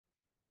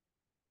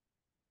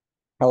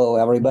Hello,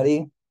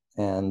 everybody,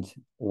 and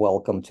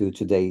welcome to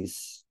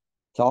today's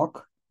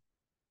talk.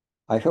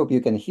 I hope you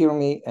can hear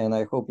me, and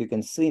I hope you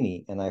can see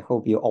me, and I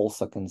hope you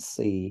also can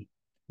see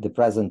the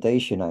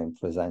presentation I'm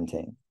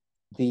presenting.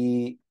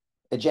 The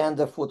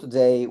agenda for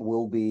today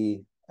will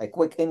be a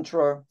quick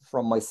intro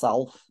from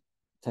myself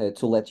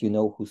to let you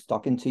know who's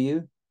talking to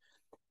you.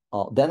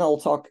 Then I'll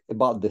talk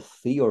about the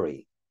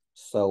theory,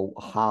 so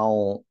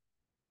how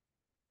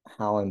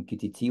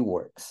MQTT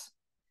works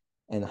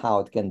and how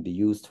it can be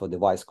used for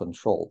device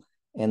control.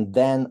 And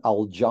then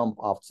I'll jump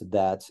after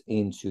that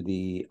into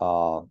the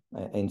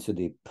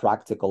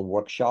practical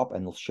workshop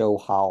and show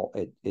how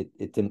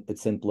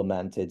it's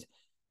implemented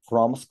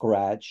from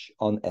scratch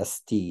on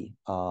ST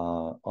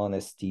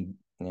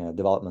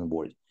development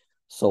board.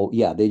 So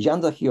yeah, the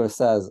agenda here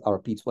says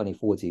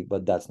RP2040,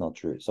 but that's not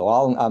true. So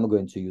I'm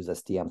going to use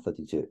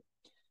STM32.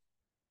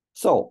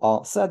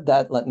 So said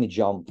that, let me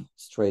jump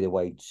straight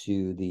away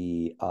to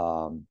the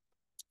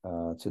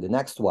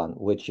next one,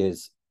 which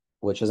is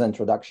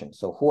introduction.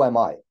 So who am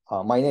I?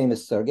 My name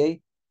is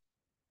Sergey,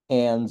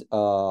 and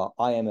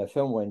I am a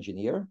firmware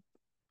engineer.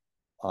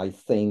 I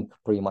think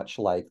pretty much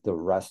like the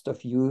rest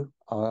of you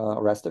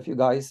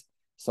guys.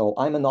 So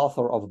I'm an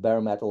author of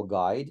Bare Metal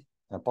Guide,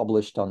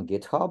 published on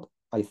GitHub.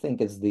 I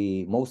think it's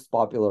the most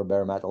popular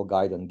bare metal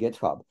guide on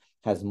GitHub,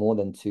 has more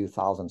than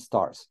 2,000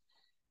 stars.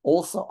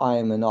 Also, I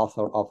am an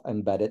author of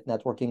Embedded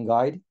Networking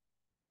Guide,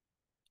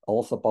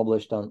 also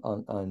published on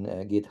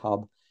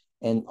GitHub.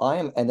 And I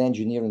am an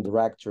engineering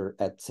director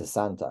at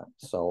Sesanta.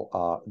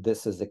 So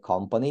this is a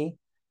company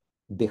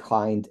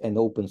behind an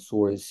open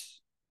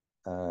source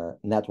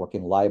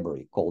networking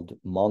library called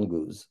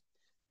Mongoose.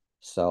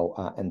 So,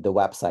 and the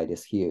website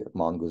is here,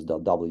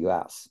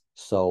 mongoose.ws.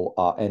 So,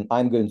 and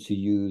I'm going to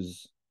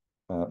use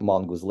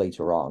Mongoose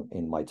later on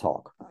in my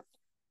talk.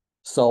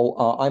 So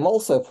I'm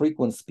also a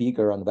frequent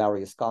speaker on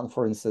various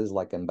conferences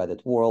like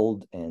Embedded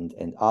World and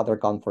other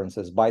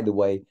conferences. By the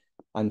way,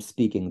 I'm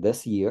speaking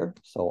this year.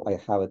 So I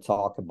have a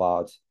talk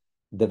about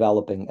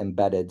developing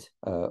embedded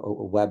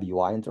web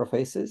UI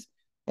interfaces.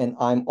 And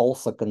I'm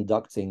also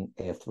conducting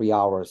a 3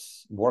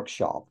 hours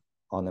workshop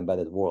on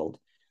Embedded World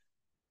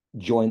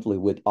jointly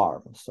with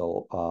ARM.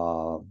 So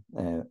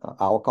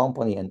our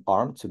company and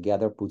ARM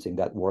together putting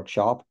that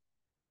workshop.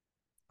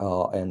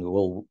 And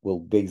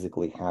we'll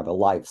basically have a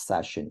live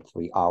session,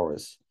 3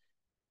 hours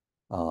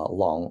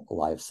long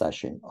live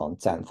session on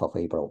 10th of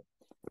April.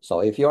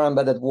 So if you're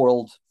Embedded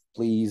World,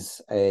 please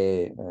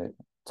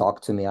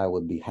talk to me. I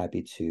would be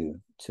happy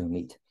to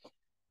meet.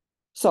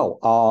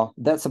 So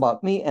that's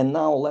about me. And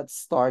now let's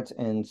start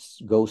and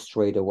go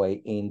straight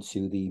away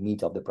into the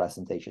meat of the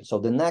presentation. So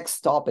the next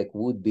topic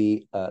would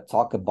be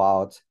talk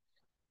about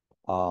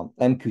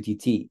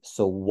MQTT.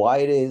 So why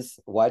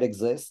it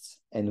exists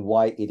and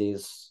why it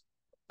is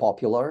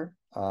popular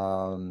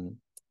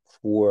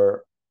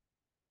for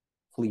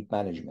fleet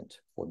management,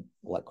 for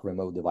like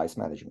remote device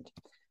management.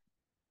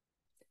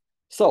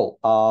 So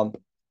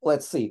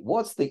let's see,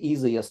 what's the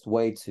easiest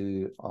way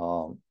to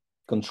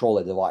control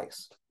a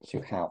device,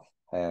 to have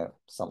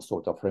some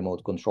sort of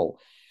remote control?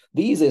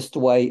 The easiest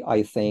way,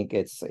 I think,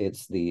 it's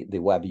the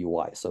web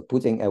UI. So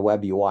putting a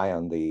web UI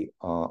on the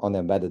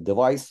embedded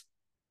device,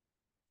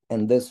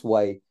 and this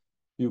way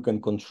you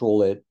can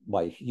control it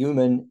by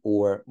human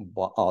or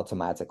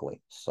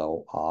automatically.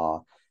 So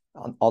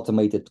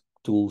automated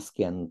tools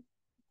can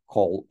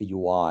call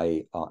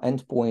UI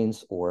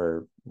endpoints,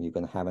 or you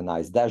can have a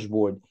nice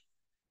dashboard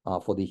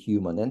for the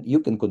human, and you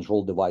can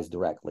control device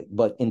directly.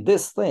 But in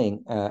this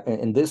thing,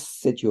 in this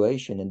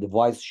situation, a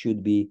device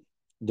should be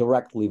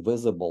directly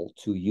visible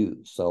to you.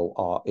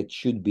 So it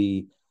should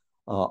be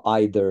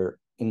either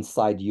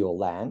inside your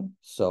LAN,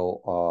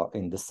 so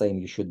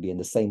you should be in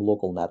the same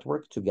local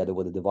network together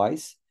with the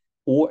device,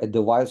 or a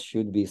device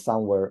should be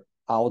somewhere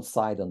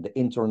outside on the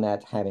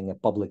internet having a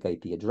public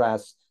IP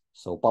address,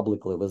 so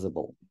publicly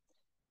visible.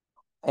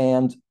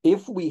 And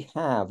if we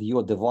have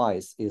your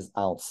device is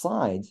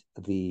outside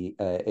the,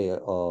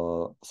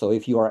 so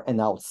if you are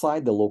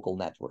outside the local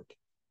network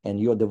and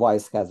your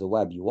device has a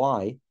web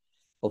UI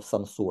of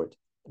some sort,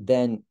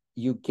 then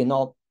you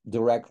cannot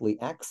directly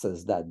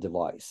access that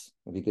device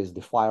because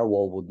the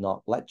firewall would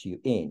not let you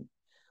in.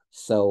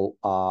 So,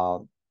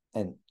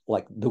 and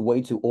like the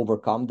way to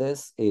overcome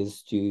this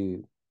is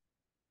to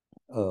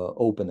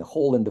open a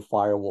hole in the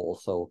firewall,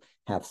 so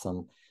have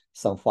some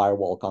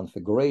firewall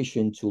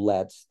configuration to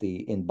let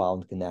the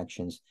inbound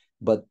connections.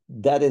 But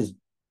that is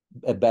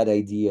a bad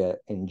idea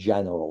in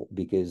general,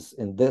 because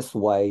in this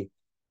way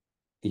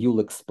you'll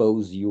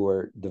expose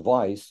your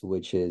device,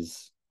 which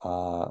is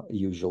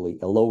usually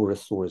a low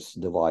resource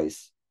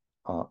device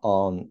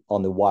on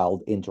the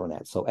wild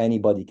internet. So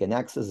anybody can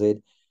access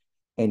it,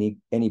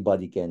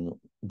 anybody can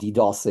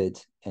DDoS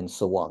it, and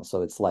so on.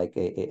 So it's like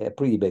a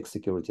pretty big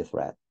security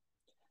threat.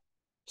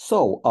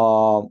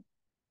 So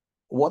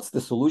what's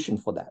the solution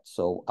for that?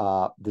 So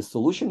the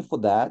solution for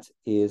that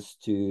is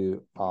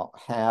to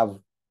have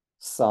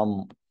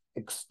some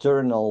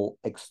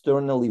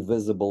externally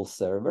visible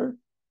server,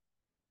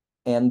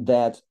 and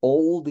that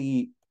all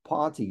the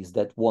parties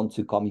that want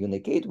to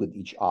communicate with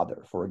each other.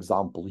 For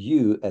example,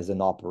 you as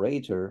an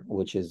operator,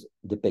 which is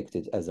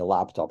depicted as a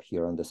laptop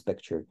here in this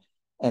picture,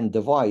 and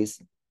device,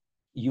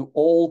 you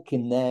all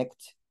connect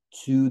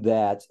to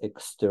that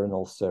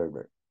external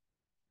server.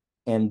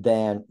 And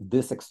then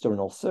this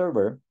external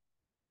server,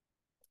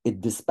 it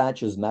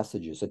dispatches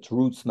messages, it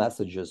routes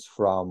messages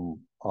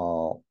from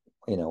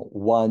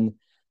one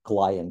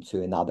client to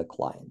another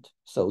client.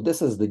 So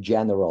this is the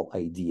general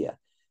idea.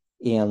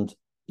 And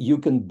you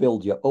can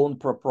build your own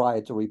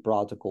proprietary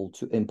protocol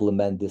to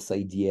implement this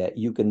idea.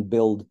 You can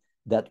build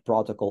that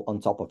protocol on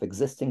top of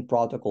existing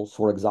protocols,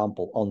 for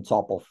example, on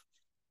top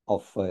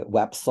of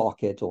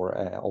WebSocket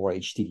or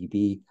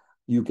HTTP.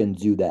 You can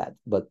do that.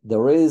 But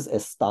there is a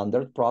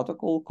standard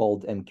protocol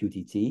called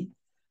MQTT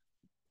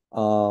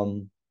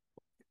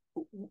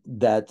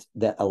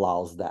that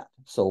allows that.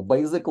 So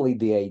basically,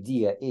 the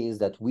idea is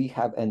that we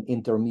have an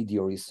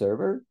intermediary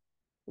server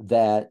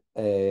that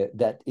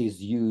is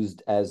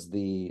used as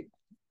the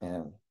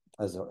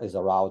as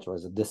a router,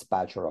 as a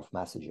dispatcher of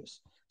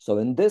messages. So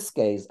in this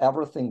case,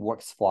 everything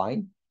works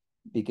fine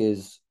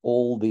because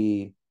all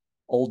the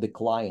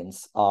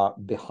clients are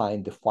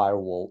behind the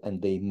firewall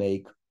and they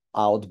make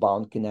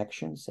outbound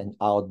connections, and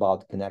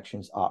outbound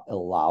connections are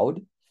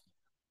allowed.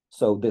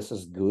 So this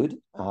is good.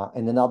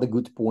 And another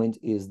good point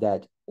is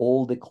that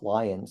all the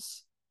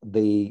clients,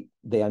 they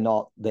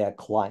are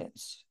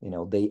clients.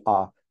 They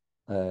are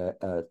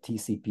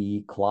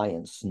TCP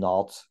clients,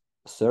 not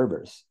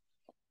servers.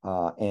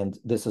 And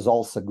this is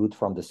also good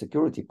from the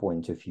security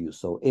point of view.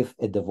 So if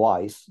a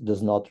device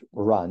does not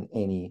run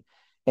any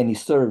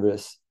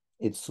service,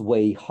 it's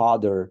way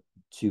harder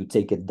to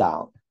take it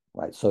down,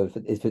 right? So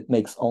if it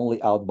makes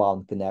only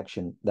outbound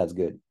connection, that's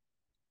good.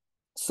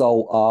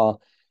 So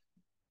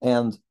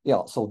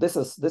so this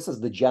is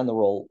the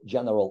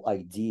general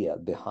idea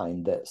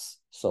behind this.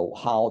 So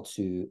how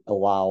to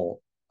allow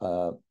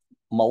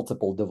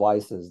multiple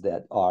devices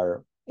that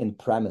are in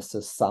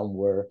premises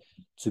somewhere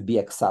to be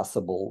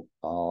accessible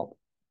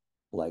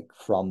like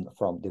from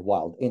the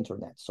wild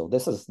internet. So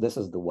this is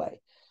the way.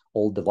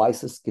 All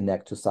devices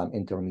connect to some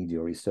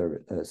intermediary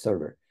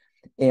server.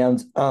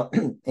 And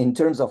in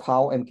terms of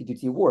how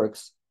MQTT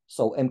works,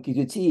 so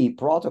MQTT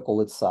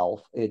protocol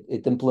itself,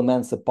 it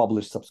implements a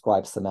publish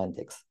subscribe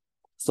semantics.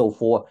 So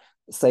for,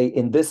 say,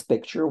 in this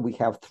picture, we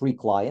have 3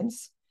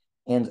 clients,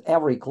 and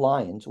every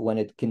client, when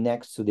it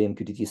connects to the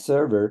MQTT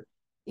server,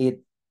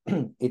 it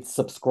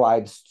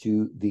subscribes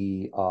to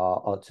the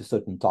to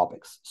certain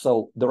topics.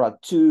 So there are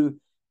two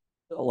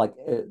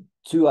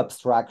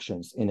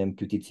abstractions in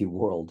MQTT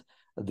world: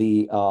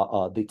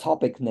 the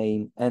topic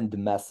name and the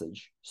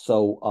message.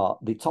 So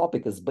the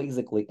topic is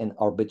basically an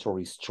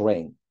arbitrary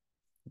string.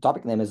 The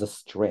topic name is a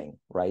string,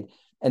 right?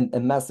 And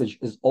a message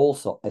is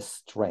also a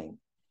string.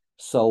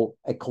 So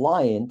a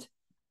client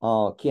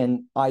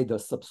can either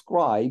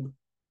subscribe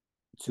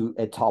to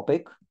a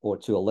topic or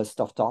to a list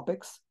of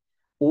topics,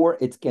 or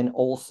it can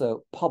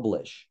also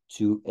publish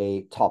to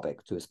a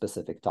topic, to a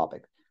specific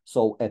topic.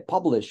 So a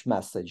publish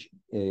message,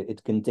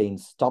 it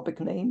contains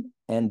topic name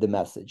and the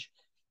message,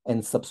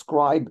 and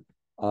subscribe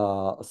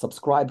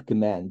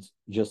command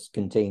just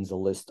contains a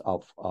list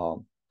of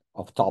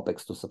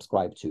topics to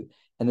subscribe to.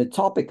 And the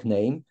topic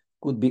name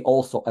could be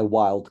also a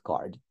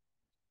wildcard.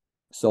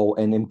 So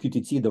in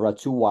MQTT, there are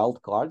 2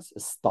 wildcards: a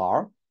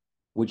star,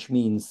 which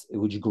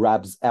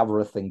grabs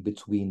everything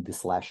between the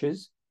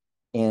slashes,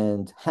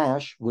 and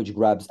hash, which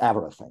grabs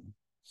everything.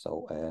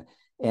 So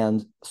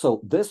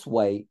so this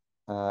way,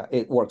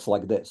 it works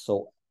like this.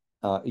 So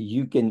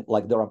you can,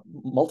 there are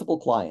multiple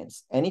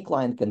clients. Any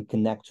client can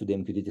connect to the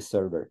MQTT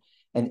server,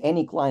 and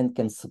any client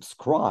can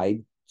subscribe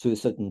to a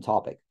certain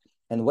topic.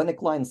 And when a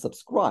client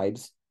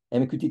subscribes,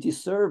 MQTT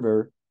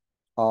server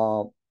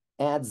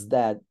adds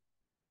that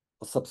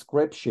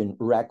subscription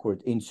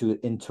record into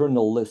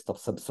internal list of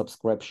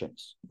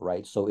subscriptions,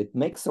 right? So it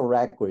makes a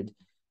record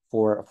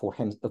for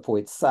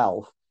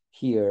itself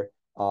here,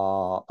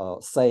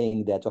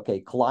 saying that,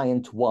 okay,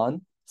 client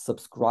 1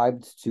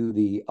 subscribed to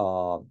the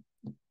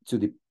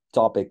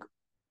topic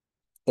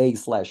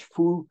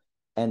A/foo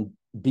and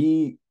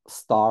B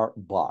star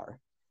bar,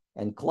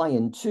 and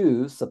client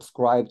 2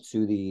 subscribed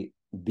to the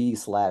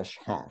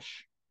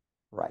B/hash,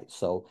 right?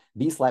 So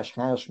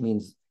B/hash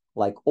means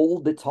all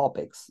the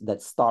topics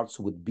that starts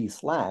with B/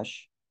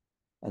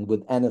 and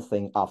with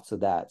anything after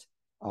that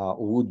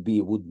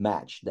would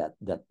match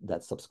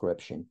that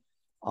subscription.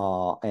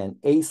 And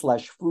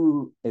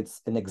A/foo,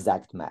 it's an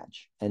exact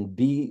match. And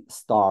B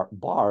star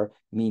bar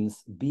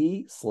means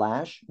B/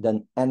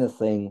 then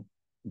anything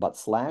but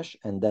slash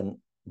and then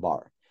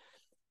bar.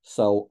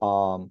 So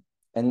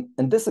and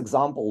in this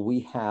example,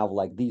 we have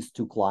these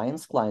 2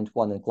 clients, client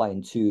 1 and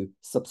client 2,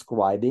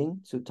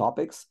 subscribing to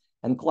topics,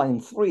 and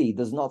client 3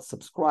 does not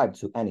subscribe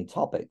to any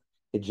topic.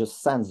 It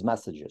just sends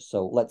messages.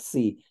 So let's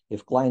see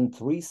if client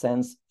 3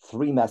 sends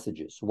 3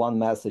 messages. One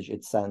message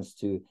it sends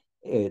to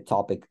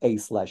topic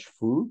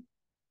A/foo,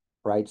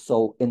 right?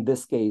 So in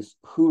this case,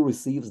 who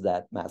receives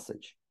that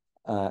message?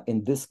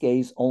 In this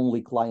case,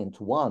 only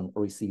client 1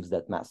 receives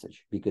that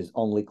message, because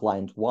only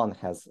client 1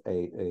 has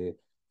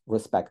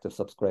respective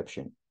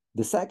subscription.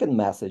 The second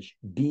message,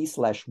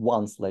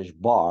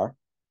 b/1/bar,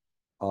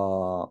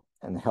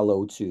 and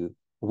hello to,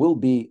 will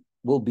be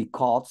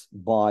caught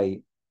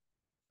by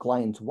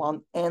client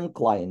 1 and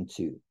client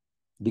 2,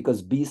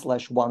 because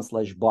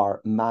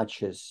b/1/bar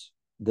matches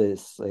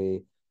this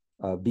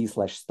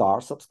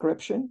b/star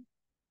subscription,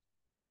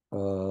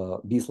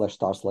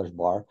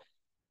 b/star/bar,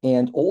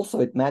 and also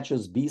it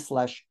matches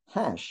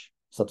b/hash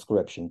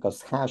subscription,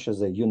 because hash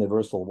is a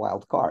universal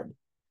wildcard.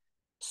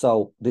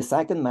 So the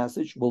second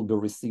message will be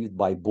received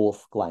by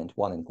both client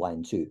 1 and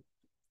client 2.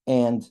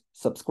 And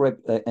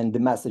and the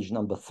message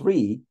number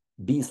 3,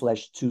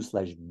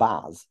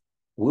 b/2/baz,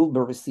 will be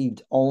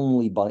received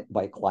only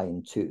by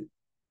client 2,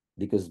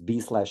 because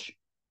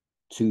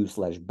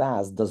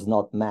b/2/baz does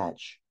not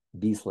match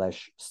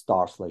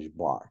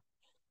b/star/bar.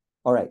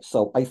 All right,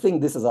 so I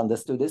think this is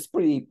understood. It's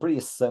pretty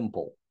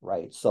simple,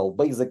 right? So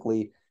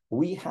basically,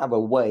 we have a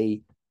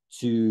way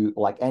to,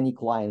 like, any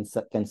client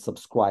can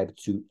subscribe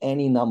to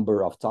any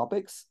number of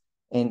topics,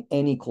 and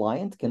any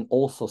client can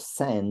also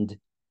send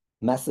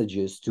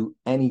messages to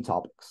any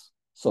topics.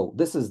 So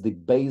this is the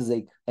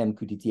basic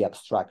MQTT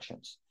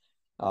abstractions.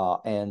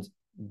 And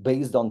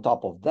based on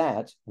top of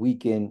that, we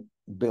can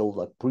build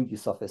like pretty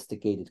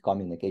sophisticated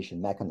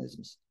communication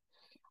mechanisms.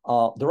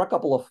 There are a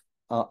couple of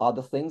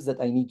other things that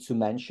I need to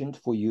mention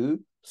for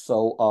you.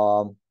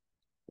 So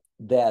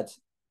that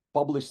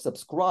publish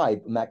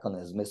subscribe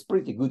mechanism is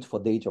pretty good for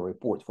data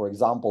report. For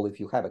example, if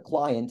you have a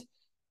client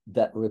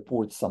that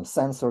reports some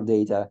sensor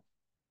data,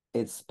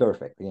 it's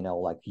perfect. You know,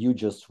 like you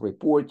just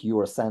report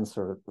your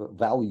sensor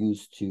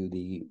values to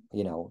the,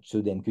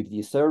 to the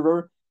MQTT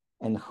server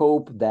and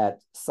hope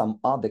that some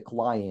other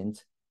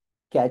client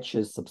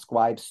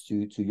subscribes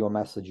to your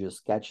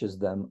messages, catches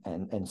them,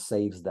 and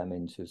saves them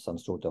into some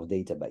sort of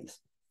database,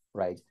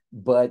 right?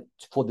 But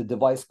for the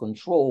device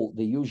control,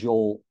 the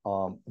usual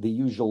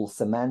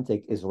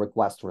semantic is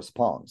request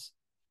response,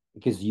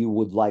 because you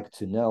would like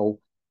to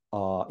know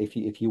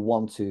if you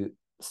want to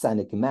send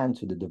a command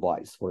to the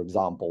device, for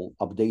example,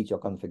 update your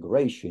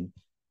configuration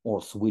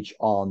or switch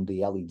on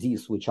the LED,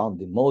 switch on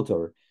the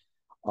motor,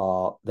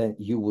 then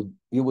you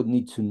would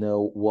need to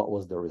know what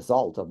was the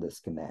result of this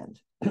command,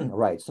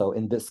 right? So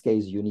in this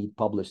case, you need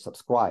publish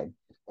subscribe,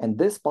 and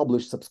this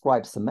publish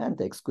subscribe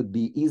semantics could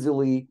be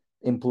easily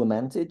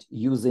implemented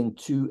using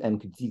 2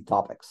 MQTT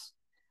topics,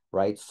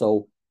 right?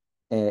 So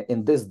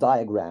in this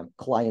diagram,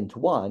 client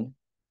 1,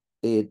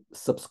 it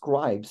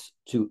subscribes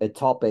to a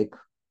topic,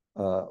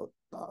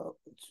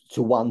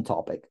 to one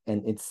topic,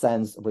 and it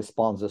sends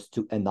responses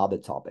to another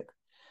topic.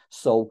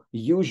 So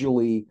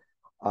usually,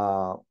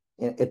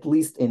 at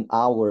least in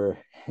our,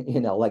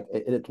 like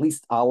at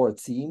least our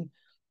team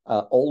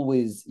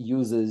always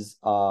uses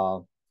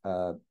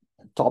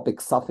topic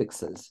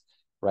suffixes,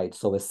 right?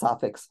 So a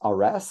suffix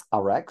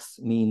rx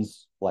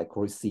means like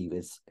receive.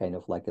 It's kind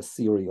of like a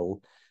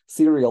serial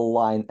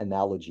line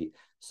analogy.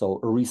 So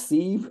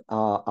receive,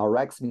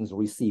 rx means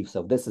receive.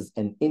 So this is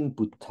an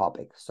input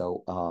topic.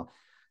 So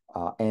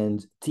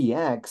and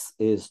tx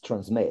is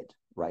transmit,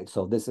 right?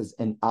 So this is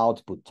an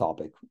output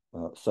topic.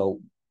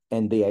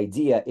 And the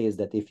idea is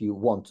that if you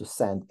want to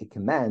send a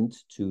command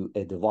to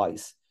a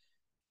device,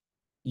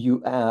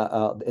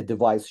 a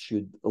device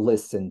should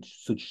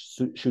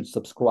should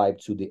subscribe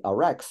to the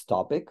rx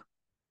topic.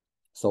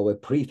 So a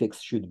prefix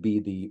should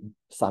be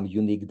some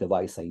unique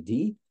device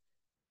ID.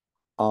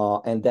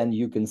 And then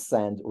you can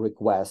send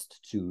request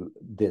to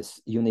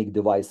this unique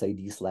device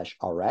ID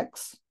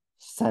 /rx,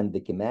 send the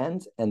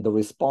command, and the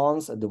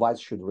response, a device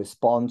should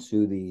respond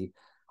to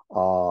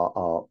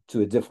a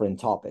different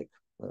topic,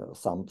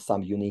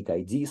 some unique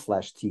ID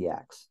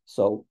 /tx.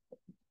 So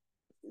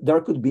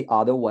there could be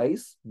other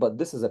ways, but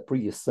this is a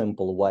pretty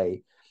simple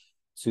way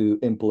to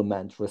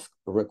implement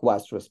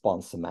request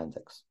response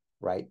semantics,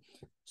 right?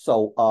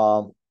 So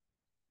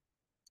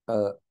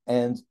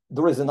and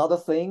there is another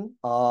thing,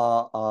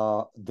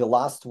 the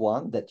last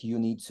one that you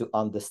need to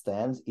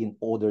understand in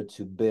order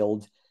to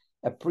build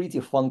a pretty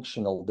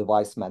functional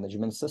device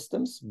management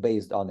systems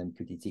based on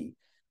MQTT.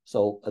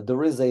 So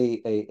there is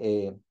a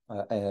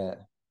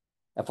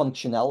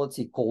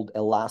functionality called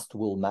a last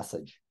will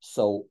message.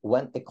 So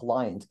when a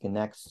client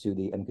connects to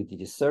the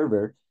MQTT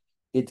server,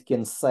 it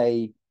can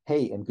say,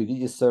 hey,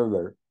 MQTT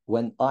server,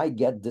 when I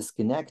get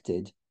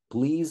disconnected,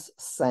 please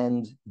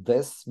send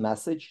this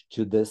message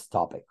to this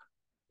topic.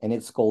 And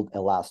it's called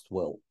a last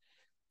will.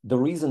 The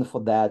reason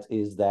for that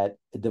is that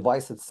the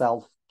device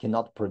itself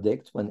cannot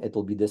predict when it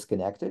will be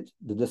disconnected.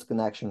 The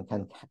disconnection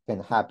can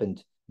happen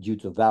due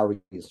to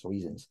various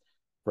reasons.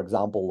 For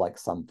example, like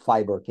some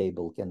fiber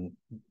cable can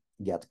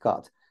get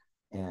cut.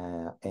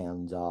 But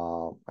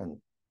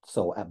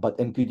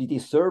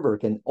MQTT server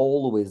can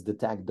always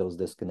detect those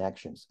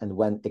disconnections. And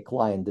when a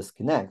client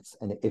disconnects,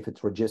 and if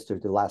it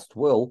registers the last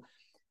will,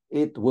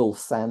 it will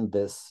send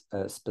this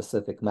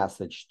specific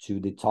message to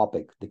the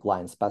topic the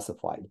client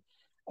specified.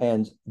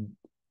 And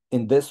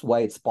in this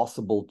way, it's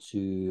possible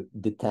to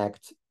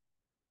detect,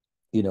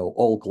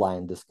 all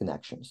client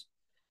disconnections.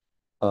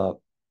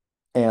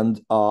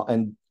 And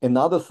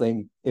another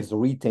thing is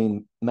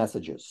retain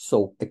messages.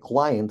 So a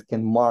client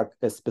can mark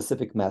a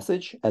specific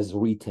message as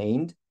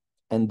retained,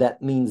 and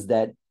that means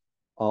that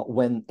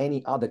when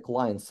any other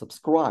client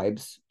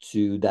subscribes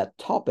to that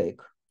topic,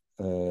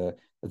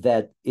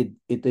 that it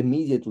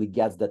immediately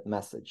gets that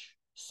message.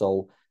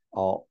 So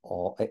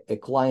a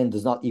client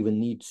does not even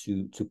need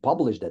to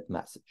publish that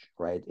message,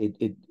 right?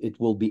 It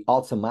will be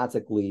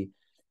automatically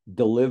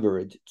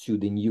delivered to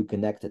the new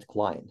connected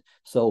client.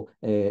 So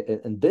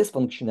and this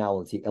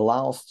functionality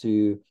allows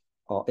to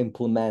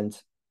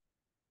implement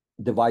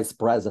device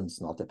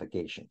presence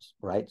notifications,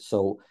 right?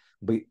 So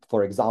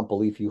for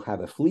example, if you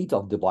have a fleet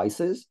of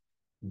devices,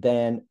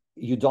 then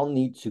you don't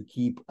need to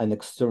keep an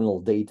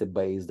external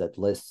database that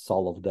lists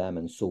all of them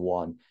and so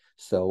on.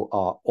 So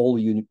all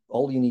you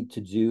need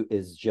to do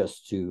is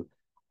just to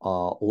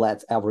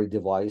let every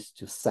device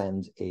to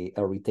send a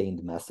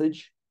retained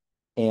message.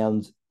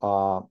 And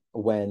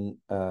when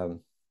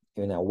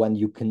when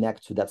you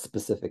connect to that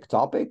specific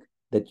topic,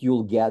 that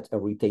you'll get a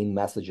retained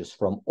messages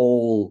from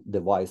all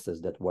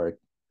devices that were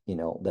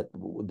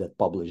that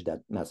published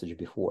that message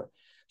before.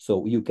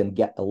 So you can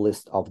get a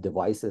list of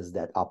devices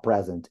that are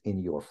present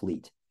in your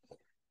fleet.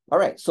 All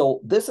right,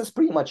 so this is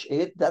pretty much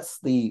it. That's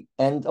the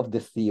end of the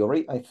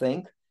theory, I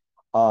think.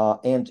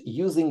 And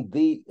using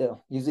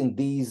that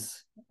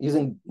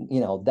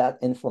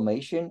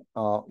information,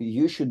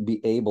 you should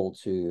be able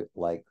to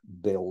like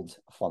build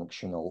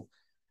functional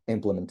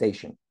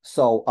implementation.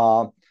 So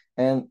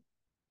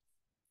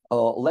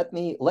let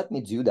me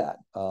do that.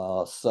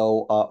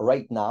 So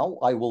right now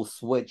I will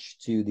switch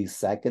to the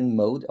second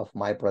mode of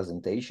my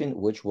presentation,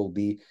 which will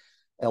be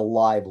a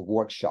live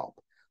workshop.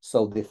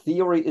 So the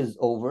theory is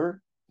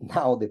over.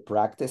 Now the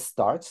practice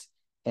starts.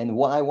 And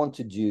what I want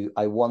to do,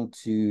 I want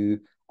to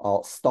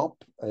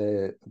stop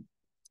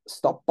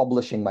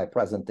publishing my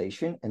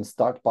presentation and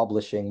start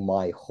publishing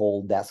my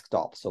whole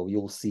desktop. So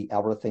you'll see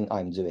everything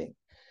I'm doing.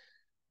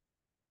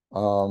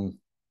 All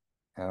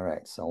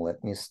right, so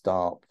let me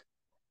stop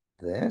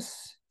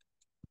this.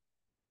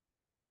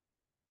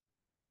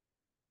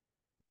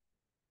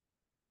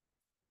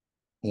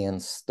 And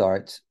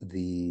start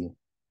the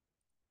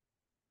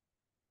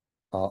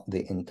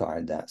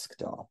entire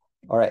desktop.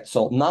 All right,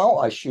 so now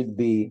I should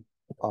be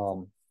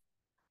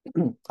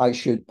I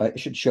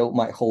should show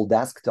my whole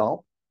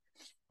desktop.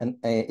 And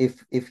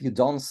if you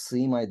don't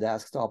see my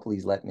desktop,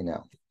 please let me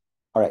know.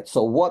 All right,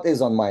 so what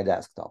is on my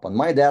desktop? On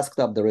my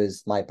desktop, there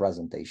is my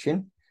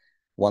presentation,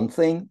 one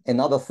thing.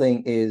 Another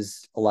thing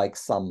is like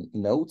some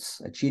notes,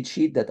 a cheat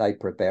sheet that I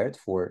prepared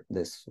for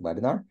this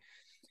webinar.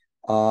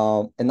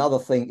 Another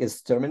thing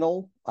is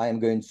terminal. I am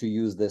going to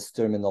use this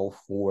terminal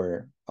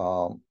for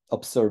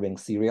observing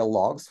serial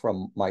logs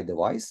from my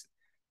device.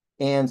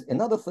 And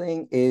another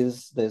thing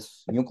is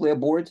this Nucleo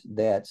board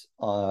that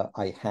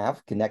I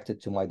have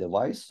connected to my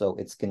device. So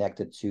it's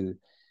connected to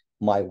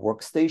my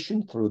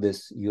workstation through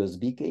this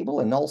USB cable,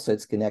 and also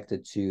it's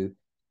connected to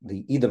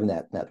the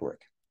Ethernet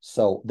network.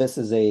 So this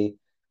is a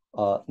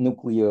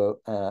Nucleo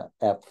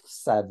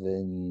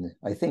F7,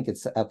 I think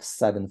it's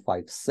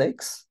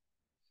F756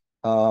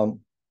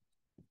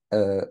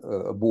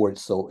 board.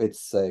 So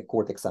it's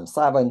Cortex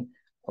M7.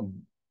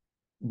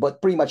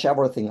 But pretty much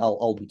everything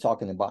I'll be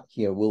talking about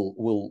here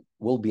will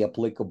be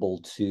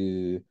applicable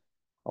to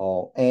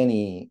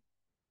any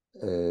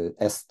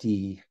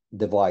ST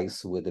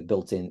device with a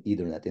built-in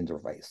Ethernet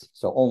interface.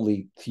 So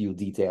only few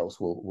details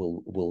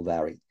will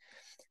vary.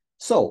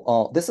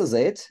 So this is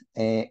it,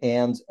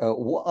 and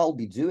what I'll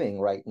be doing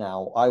right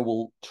now, I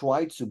will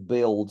try to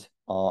build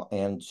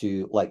and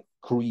to like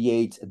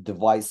create a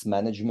device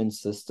management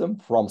system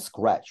from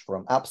scratch,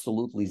 from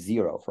absolutely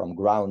zero, from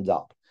ground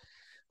up.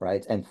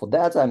 Right, and for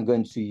that, I'm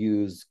going to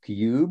use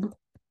Cube.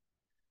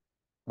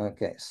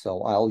 Okay,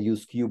 so I'll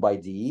use Cube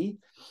IDE.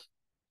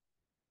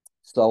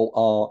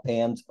 So,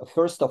 and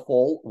first of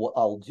all, what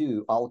I'll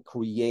do, I'll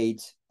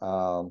create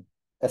a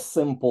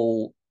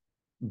simple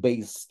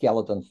base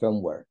skeleton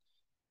firmware.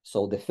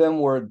 So the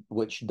firmware,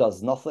 which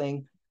does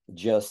nothing,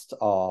 just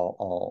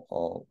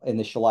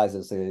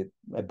initializes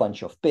a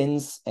bunch of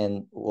pins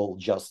and will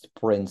just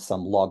print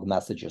some log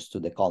messages to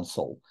the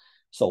console.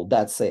 So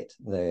that's it.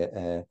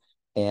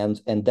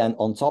 And then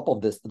on top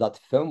of that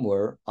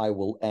firmware, I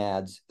will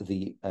add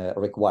the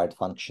required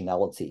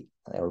functionality,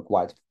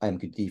 required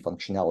MQTT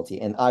functionality,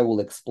 and I will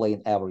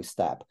explain every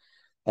step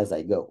as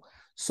I go.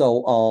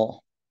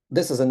 So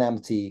this is an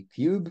empty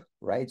cube,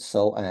 right?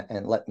 So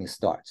and let me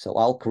start. So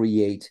I'll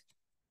create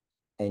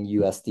a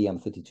new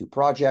STM32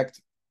 project.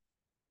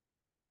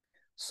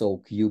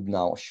 So Cube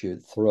now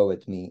should throw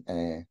at me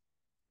a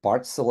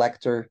part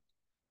selector,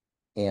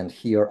 and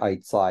here I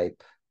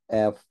type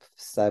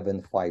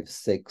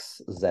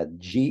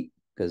F756ZG,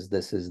 because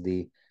this is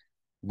the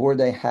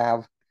board I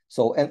have.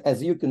 So, and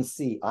as you can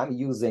see, I'm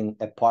using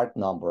a part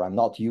number. I'm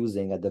not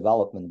using a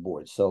development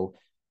board. So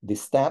the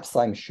steps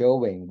I'm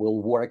showing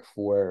will work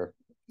for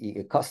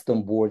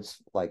custom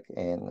boards, like,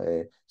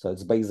 and so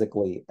it's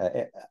basically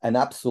an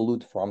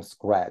absolute from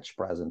scratch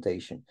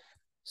presentation.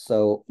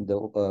 So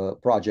the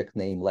project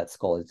name, let's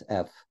call it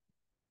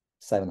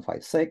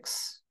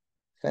F756.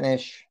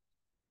 finish.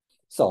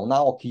 So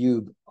now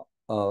Cube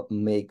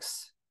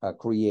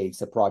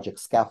creates a project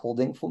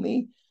scaffolding for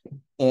me.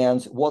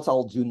 And what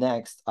I'll do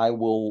next, I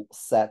will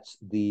set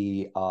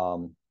the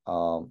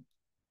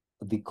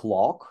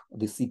clock,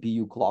 the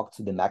CPU clock,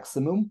 to the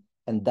maximum,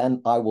 and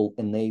then I will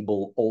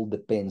enable all the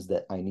pins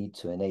that I need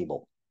to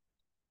enable.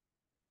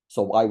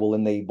 So I will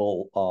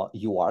enable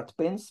UART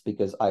pins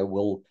because I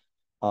will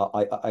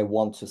I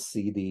want to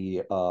see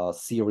the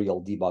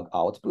serial debug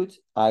output.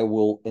 I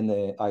will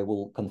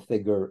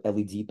configure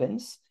LED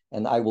pins,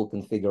 and I will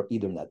configure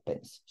Ethernet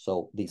pins.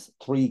 So these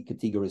three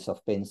categories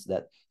of pins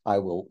that I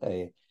will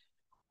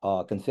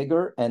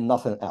configure, and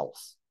nothing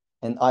else.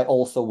 And I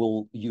also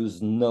will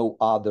use no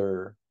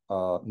other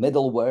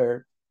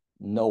middleware,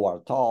 no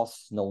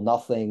RTOS, no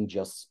nothing,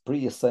 just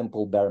pretty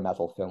simple bare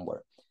metal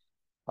firmware.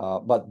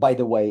 But by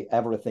the way,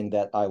 everything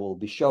that I will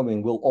be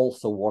showing will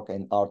also work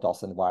in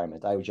RTOS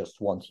environment. I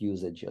just won't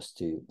use it just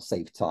to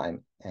save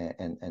time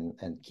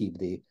and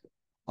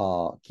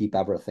keep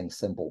everything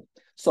simple.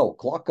 So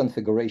clock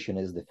configuration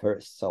is the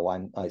first. So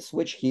I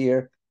switch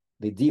here.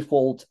 The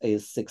default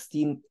is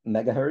 16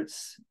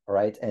 megahertz,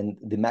 right? And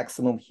the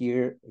maximum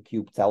here,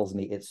 Cube tells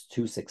me it's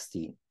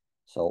 216.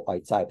 So I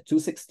type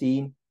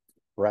 216,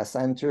 press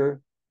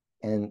enter,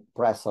 and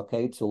press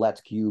OK to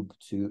let Cube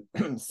to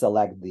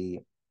select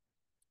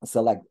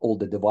all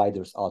the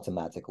dividers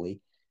automatically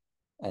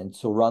and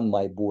to run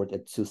my board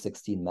at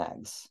 216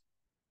 megs.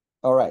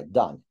 All right,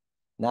 done.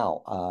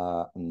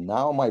 Now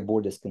my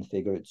board is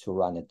configured to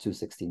run at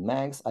 216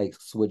 megs. I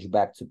switch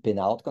back to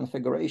pinout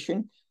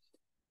configuration.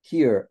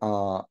 Here,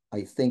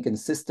 I think in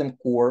system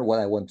core, what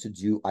I want to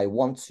do, I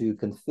want to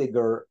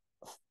configure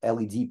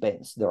LED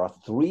pins. There are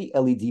 3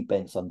 LED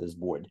pins on this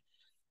board,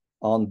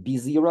 on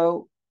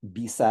B0,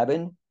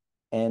 B7,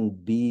 and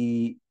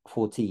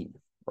B14,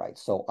 right?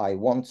 So I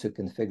want to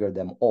configure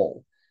them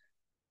all.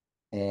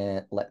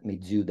 And let me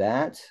do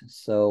that.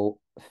 So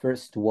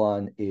first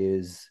one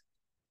is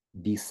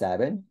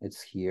B7,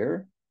 it's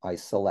here. I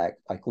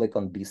click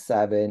on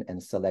B7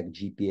 and select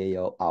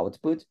GPIO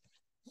output.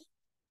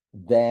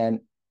 Then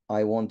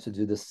I want to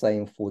do the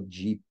same for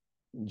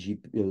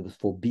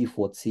for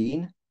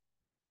B14.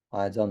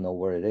 I don't know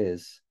where it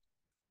is.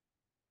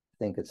 I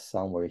think it's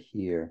somewhere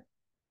here.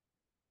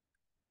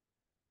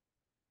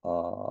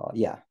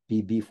 Yeah,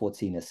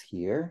 B14 is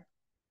here.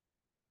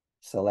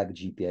 Select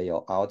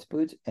GPIO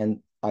output,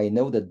 and I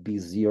know that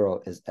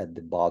B0 is at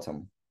the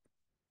bottom.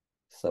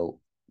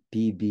 So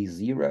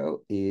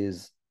PB0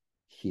 is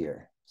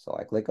here. So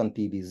I click on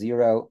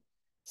PB0,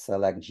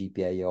 select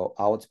GPIO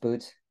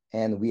output,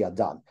 and we are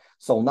done.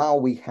 So now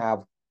we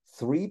have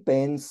 3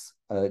 pins,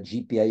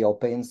 GPIO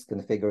pins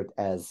configured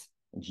as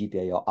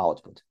GPIO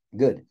output.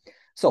 Good.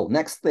 So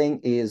next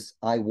thing is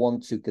I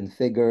want to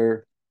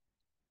configure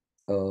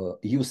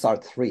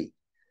USART3.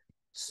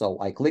 So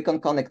I click on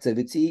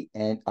connectivity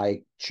and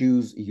I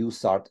choose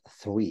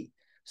USART3.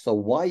 So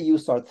why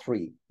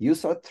USART3?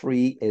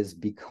 USART3 is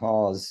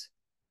because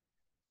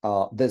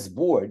this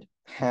board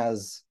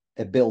has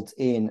a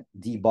built-in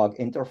debug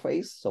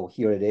interface. So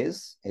here it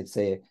is. It's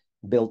a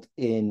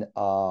built-in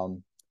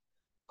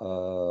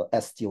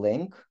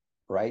ST-Link,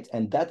 right?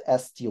 And that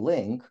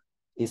ST-Link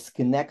is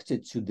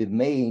connected to the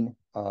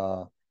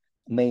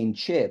main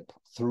chip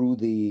through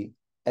the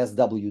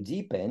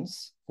SWD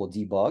pins for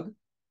debug.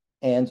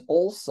 And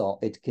also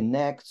it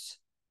connects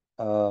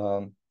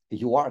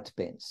UART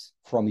pins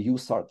from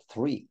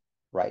USART3,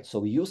 right?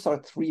 So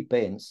USART3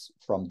 pins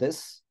from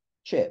this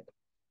chip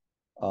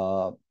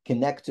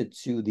connected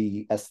to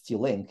the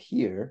ST-Link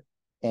here,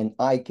 and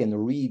I can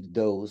read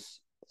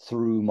those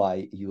through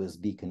my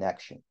USB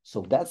connection.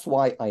 So that's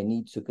why I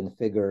need to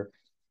configure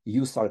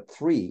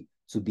USART3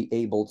 to be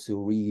able to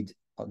read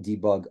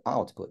debug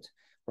output,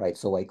 right?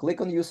 So I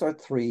click on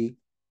USART3,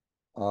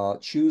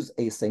 choose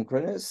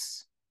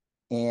asynchronous,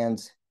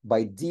 and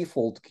by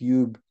default,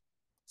 Cube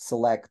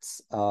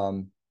selects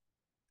 2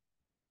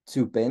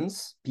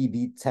 pins,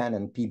 PB10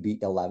 and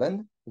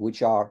PB11,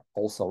 which are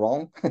also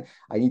wrong.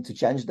 I need to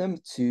change them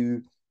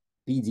to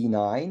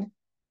PD9.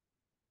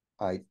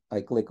 I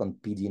click on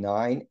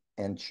PD9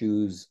 and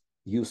choose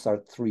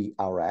USART3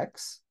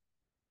 RX,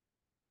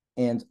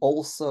 and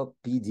also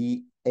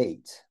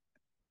PD8.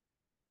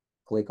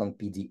 Click on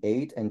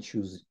PD8 and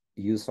choose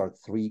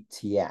USART3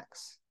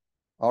 TX.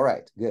 All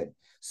right, good.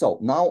 So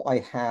now I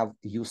have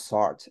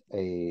USART,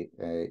 a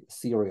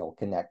serial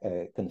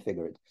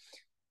configured.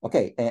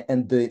 Okay,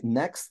 and the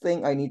next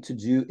thing I need to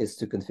do is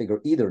to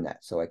configure Ethernet.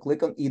 So I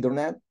click on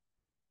Ethernet,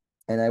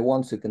 and I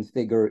want to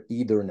configure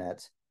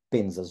Ethernet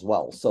pins as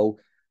well. So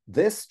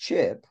this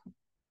chip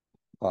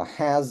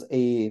has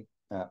a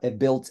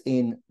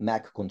built-in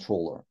MAC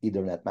controller,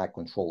 Ethernet MAC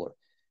controller,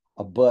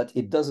 but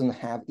it doesn't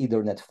have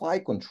Ethernet PHY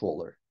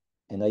controller.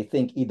 And I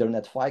think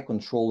Ethernet PHY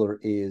controller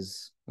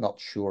is not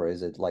sure,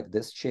 is it like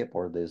this chip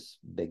or this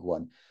big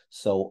one?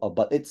 So,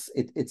 but it's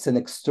an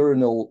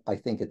external, I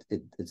think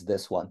it's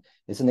this one.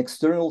 It's an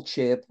external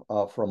chip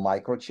from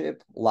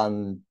Microchip,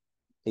 LAN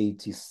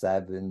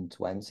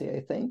 8720,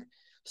 I think.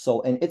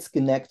 So, and it's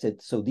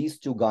connected. So these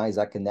two guys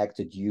are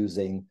connected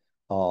using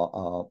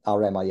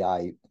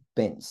RMII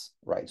pins,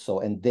 right? So,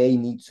 and they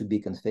need to be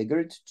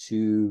configured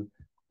to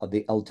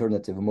the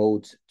alternative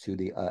mode to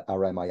the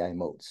RMII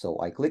mode. So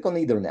I click on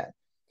Ethernet,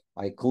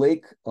 I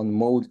click on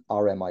mode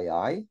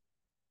RMII,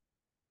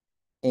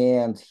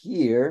 and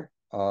here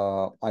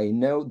I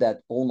know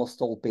that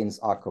almost all pins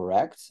are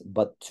correct,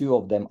 but 2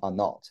 of them are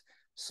not.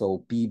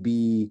 So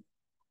PB12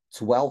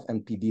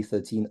 and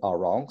PB13 are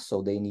wrong,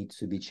 so they need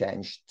to be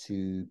changed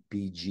to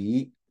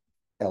PG11.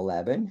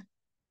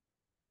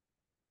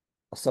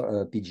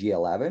 So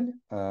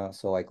PG11.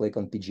 So I click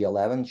on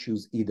PG11,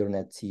 choose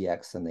Ethernet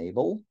TX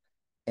enable,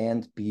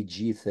 and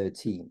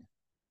PG13.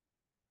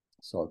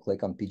 So I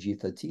click on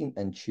PG13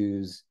 and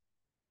choose,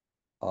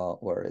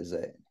 where is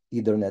it?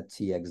 Ethernet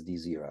TX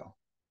D0.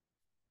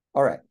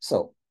 All right,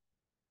 so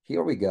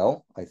here we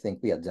go. I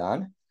think we are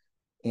done.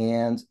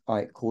 And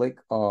I click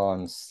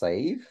on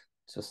save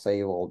to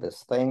save all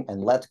this thing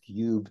and let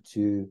Cube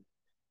to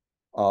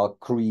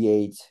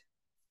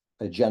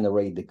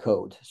generate the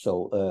code.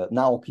 So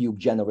now Cube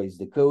generates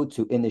the code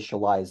to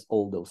initialize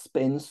all those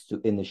pins, to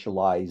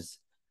initialize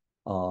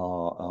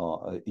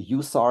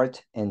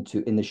USART, and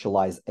to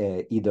initialize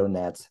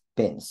Ethernet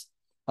pins.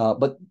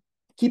 But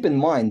keep in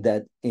mind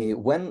that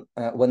when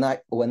I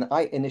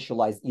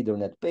initialize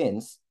Ethernet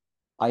pins,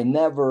 I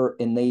never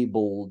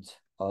enabled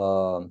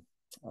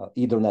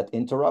Ethernet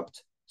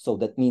interrupt. So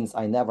that means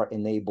I never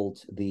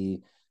enabled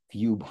the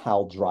Cube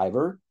HAL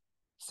driver.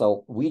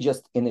 So we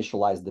just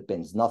initialize the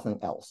pins, nothing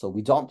else. So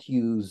we don't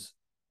use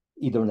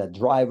Ethernet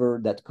driver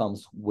that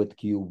comes with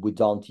Cube. We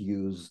don't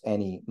use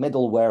any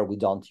middleware. We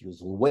don't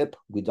use WIP.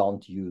 We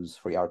don't use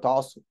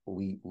FreeRTOS.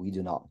 We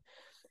do not.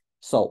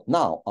 So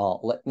now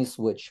let me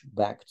switch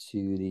back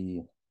to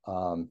the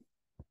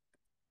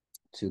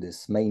to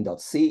this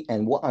main.c.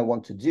 And what I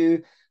want to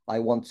do, I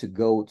want to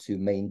go to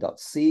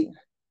main.c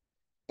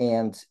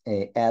and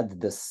add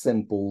the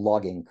simple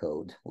login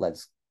code.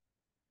 Let's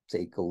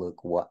take a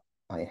look what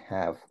I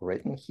have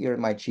written here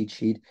in my cheat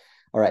sheet.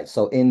 All right,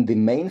 so in the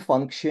main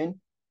function,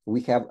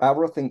 we have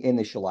everything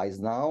initialized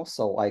now.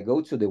 So I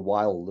go to the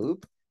while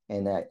loop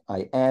and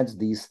I add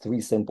these 3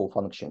 simple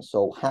functions.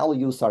 So HAL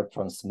USART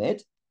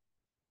transmit.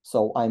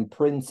 So I'm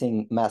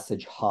printing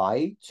message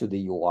hi to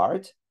the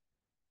UART.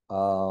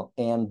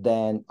 And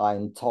then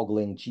I'm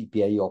toggling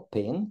GPIO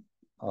pin.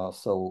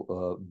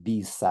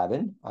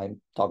 B7,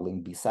 I'm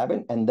toggling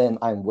B7, and then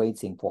I'm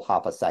waiting for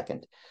half a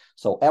second.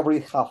 So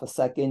every half a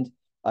second,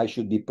 I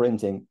should be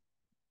printing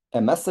a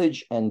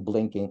message and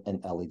blinking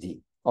an LED.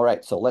 All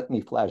right, so let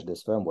me flash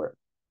this firmware.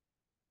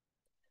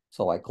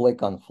 So I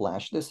click on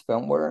flash this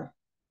firmware.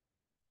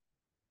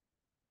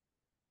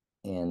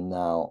 And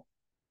now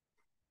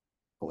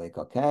click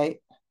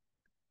OK.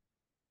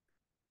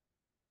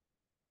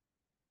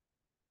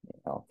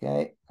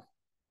 OK.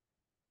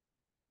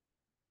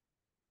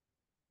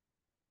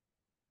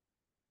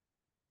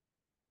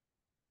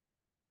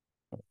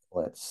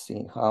 Let's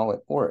see how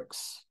it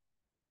works.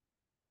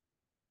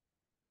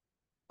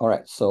 All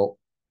right, so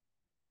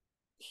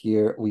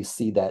here we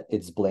see that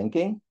it's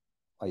blinking.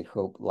 I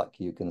hope like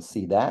you can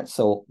see that.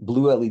 So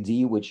blue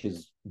LED, which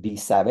is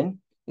B7,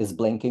 is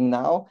blinking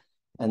now.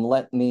 And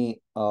let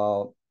me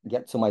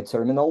get to my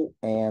terminal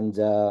and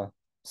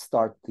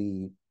start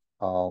the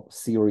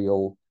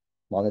serial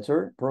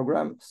monitor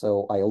program.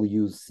 So I'll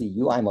use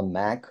CU. I'm on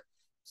Mac,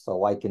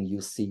 so I can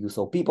use CU.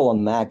 So people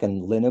on Mac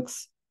and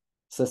Linux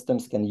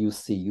systems can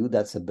use CU.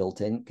 That's a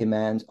built-in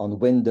command. On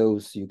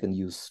Windows, you can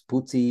use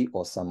PuTTY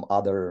or some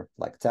other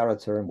like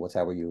TerraTerm,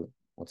 whatever you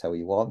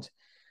want.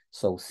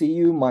 So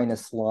CU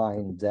minus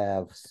line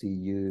dev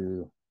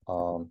CU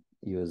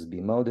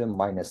USB modem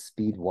minus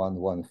speed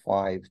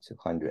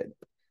 115/200.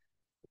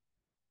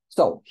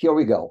 So here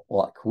we go.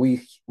 Like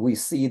we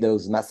see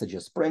those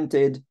messages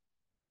printed.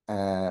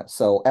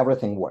 So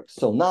everything works.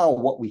 So now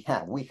what we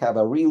have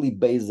a really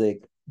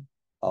basic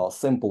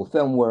simple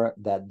firmware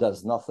that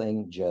does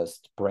nothing,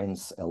 just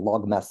prints a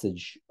log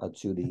message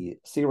to the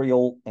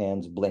serial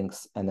and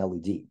blinks an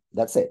LED.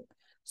 That's it.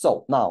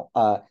 So now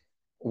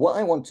what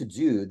I want to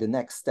do, the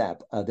next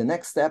step,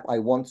 I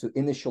want to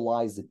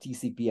initialize the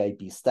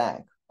TCP/IP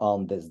stack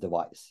on this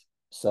device.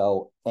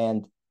 So,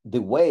 and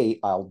the way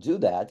I'll do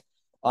that,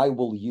 I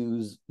will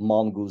use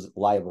Mongoose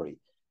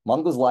Library.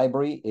 Mongoose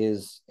Library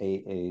is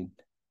a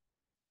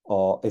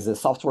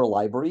software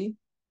library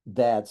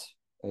that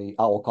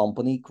our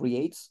company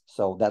creates.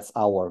 So that's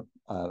our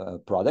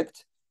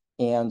product.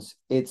 And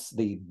it's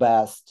the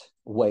best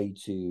way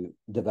to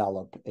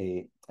develop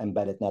a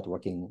embedded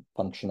networking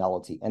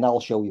functionality. And I'll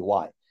show you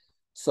why.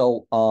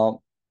 So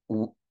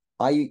what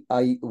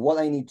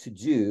I need to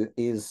do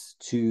is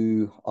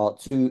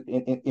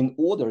in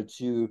order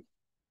to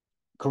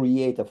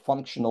create a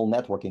functional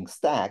networking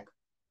stack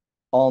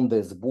on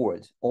this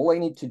board, all I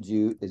need to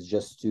do is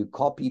just to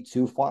copy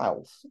 2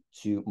 files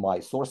to my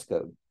source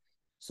code.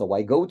 So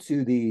I go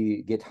to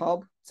the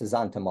GitHub,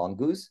 Cezanne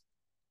Mongoose,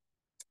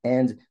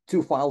 and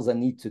 2 files I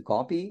need to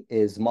copy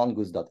is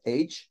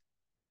mongoose.h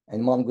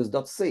and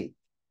mongoose.c.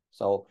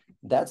 So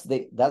that's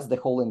the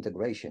whole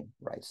integration,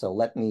 right? So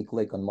let me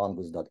click on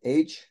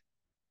mongoose.h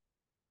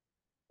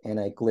and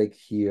I click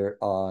here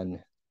on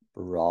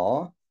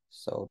raw,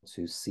 so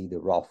to see the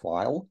raw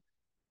file,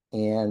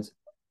 and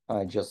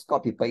I just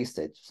copy paste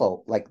it.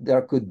 So like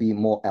there could be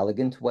more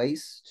elegant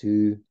ways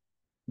to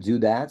do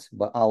that,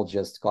 but I'll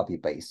just copy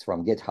paste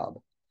from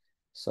GitHub.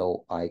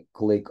 So I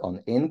click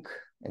on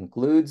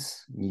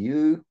includes,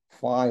 new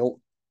file,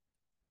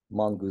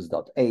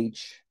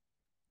 mongoose.h,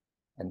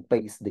 and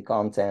paste the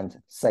content,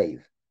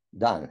 save,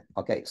 done.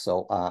 Okay,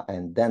 so,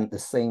 and then the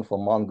same for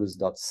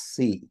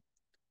mongoose.c,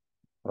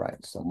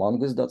 right? So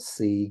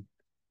mongoose.c,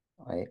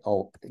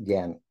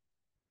 again,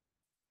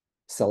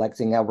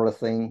 selecting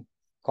everything,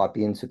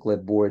 copy into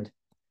clipboard,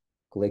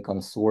 click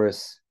on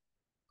source,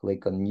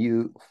 click on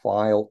new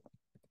file,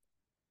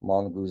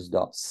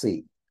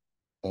 mongoose.c,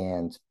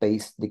 and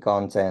paste the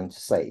content,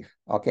 save.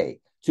 Okay,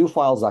 2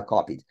 files are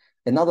copied.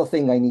 Another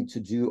thing I need to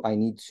do, I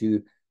need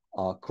to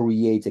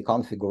create a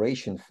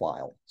configuration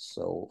file.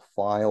 So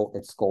file,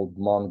 it's called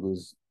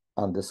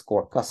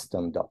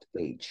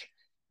mongoose_custom.h.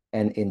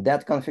 And in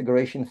that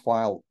configuration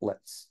file,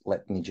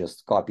 let me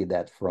just copy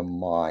that from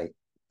my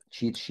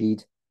cheat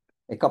sheet.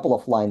 A couple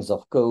of lines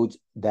of code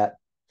that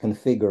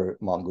configure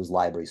Mongoose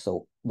library.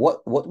 So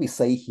what we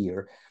say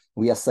here,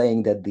 we are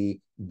saying that the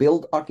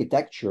build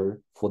architecture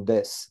for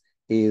this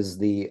is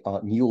the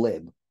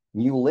newlib.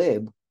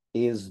 Newlib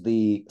is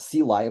the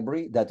C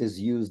library that is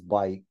used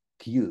by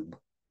Cube,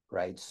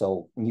 right?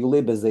 So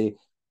newlib is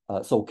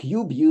so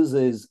Cube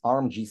uses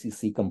ARM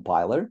GCC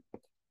compiler,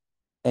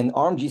 and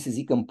ARM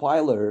GCC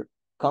compiler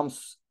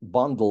comes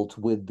bundled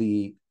with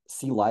the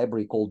C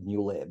library called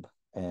newlib,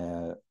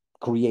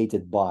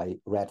 created by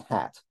Red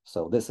Hat.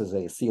 So this is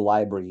a C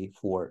library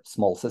for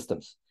small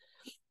systems.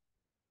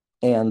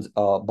 And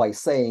by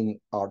saying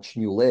arch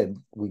newlib,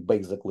 we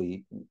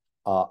basically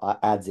are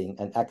adding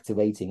and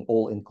activating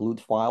all include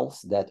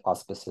files that are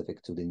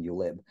specific to the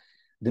newlib.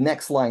 The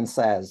next line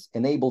says,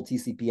 enable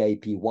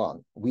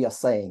TCP/IP1. We are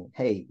saying,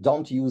 hey,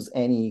 don't use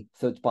any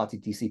third-party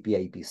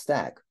TCP/IP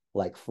stack,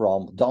 like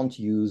don't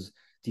use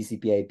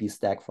TCP/IP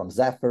stack from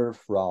Zephyr,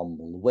 from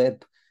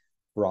WIP,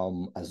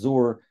 from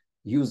Azure,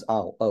 use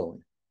our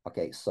own.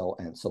 Okay, so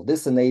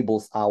this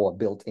enables our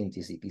built-in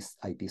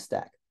TCP/IP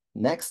stack.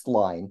 Next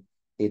line,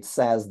 it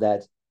says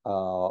that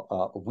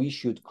we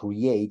should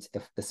create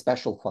a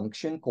special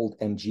function called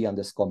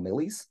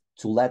mg_millis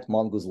to let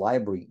Mongoose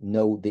library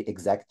know the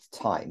exact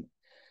time.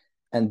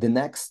 And the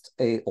next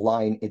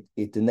line,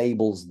 it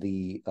enables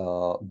the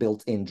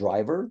built-in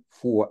driver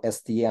for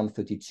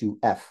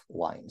STM32F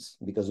lines,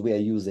 because we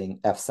are using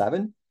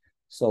F7.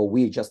 So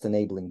we're just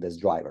enabling this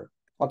driver.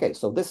 Okay,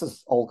 so this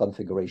is all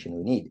configuration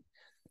we need.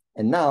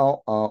 And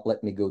now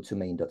let me go to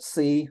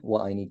main.c.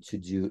 What I need to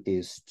do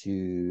is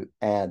to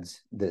add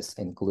this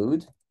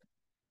include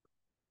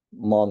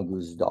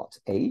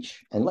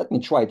mongoose.h, and let me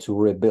try to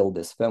rebuild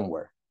this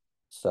firmware.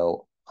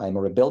 So I'm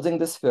rebuilding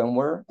this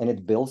firmware, and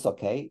it builds,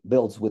 okay,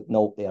 builds with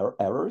no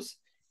errors.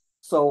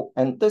 So,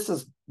 and this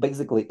is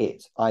basically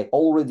it. I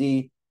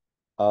already,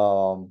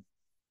 what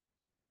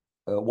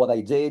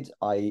I did,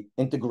 I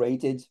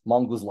integrated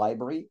Mongoose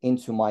library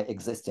into my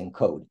existing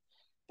code.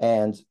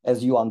 And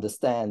as you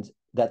understand,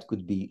 that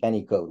could be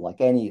any code,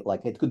 like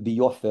it could be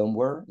your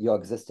firmware, your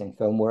existing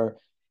firmware.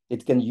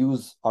 It can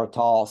use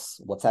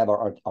RTOS,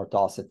 whatever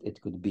RTOS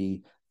it could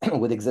be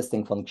with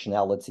existing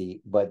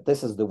functionality, but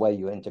this is the way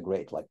you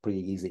integrate, like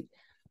pretty easy.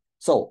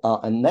 So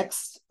and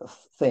next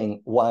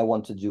thing, what I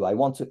want to do, I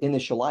want to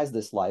initialize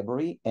this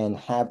library and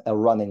have a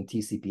running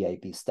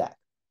TCP/IP stack.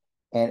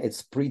 And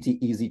it's pretty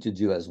easy to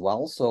do as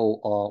well. So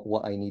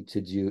what I need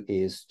to do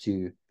is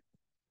to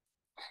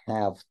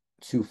have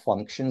 2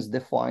 functions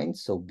defined.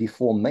 So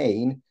before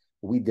main,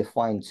 we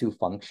define 2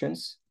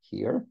 functions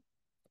here.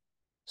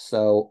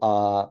 So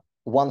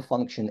one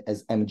function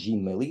is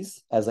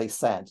mg_millis. As I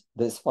said,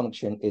 this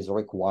function is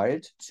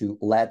required to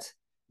let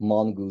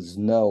Mongoose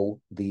know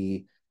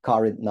the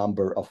current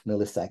number of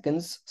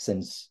milliseconds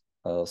since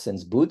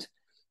boot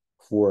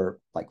for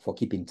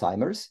keeping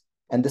timers.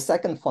 And the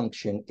second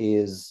function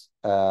is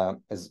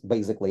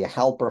basically a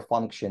helper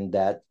function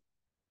that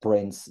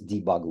prints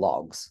debug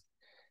logs.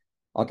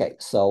 Okay,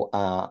 so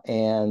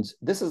and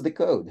this is the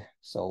code.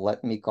 So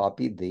let me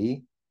copy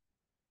the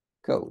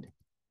code.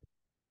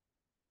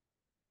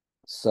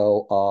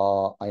 So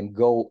I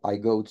go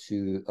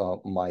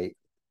to my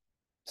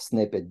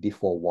snippet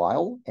before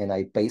while, and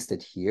I paste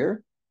it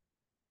here.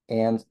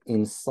 And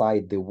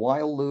inside the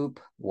while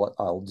loop, what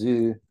I'll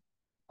do,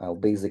 I'll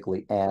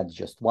basically add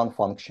just one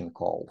function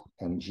called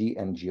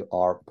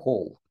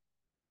mgr_poll.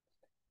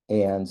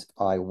 And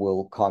I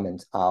will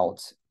comment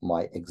out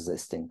my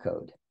existing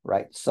code,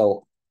 right?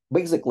 So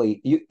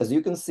basically, as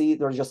you can see,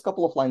 there are just a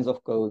couple of lines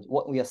of code.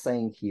 What we are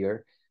saying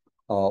here,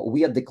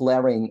 we are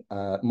declaring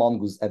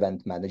Mongoose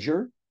event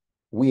manager.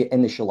 We are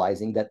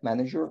initializing that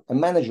manager. A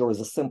manager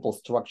is a simple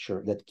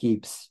structure that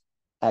keeps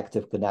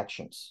active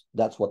connections.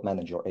 That's what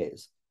manager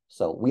is.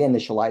 So we are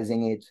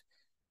initializing it.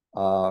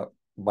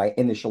 By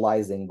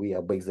initializing, we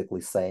are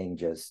basically saying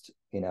just,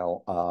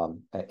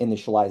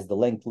 initialize the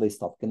linked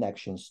list of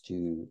connections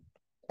to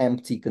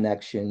empty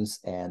connections,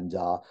 and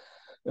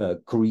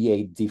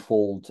create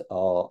default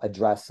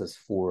addresses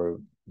for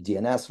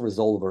DNS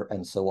resolver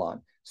and so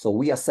on. So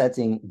we are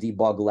setting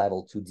debug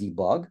level to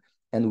debug,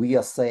 and we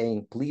are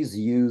saying, please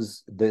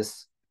use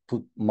this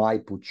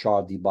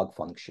myPutChar debug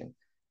function,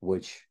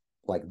 which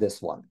like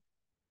this one.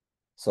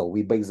 So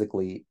we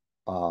basically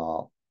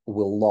will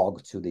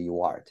log to the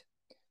UART.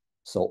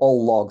 So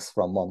all logs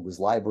from Mongoose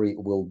Library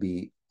will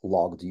be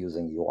logged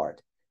using UART.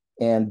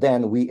 And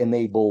then we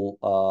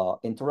enable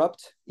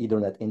interrupt,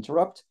 Ethernet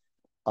interrupt.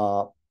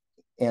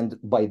 And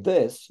by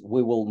this,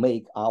 we will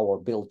make our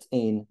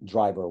built-in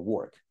driver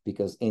work,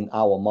 because in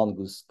our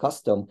Mongoose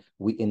custom,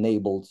 we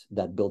enabled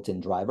that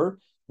built-in driver,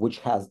 which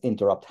has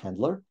interrupt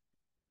handler.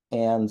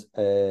 And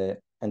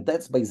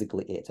that's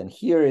basically it. And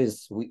here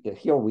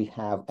we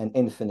have an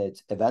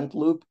infinite event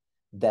loop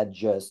that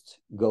just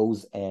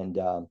goes and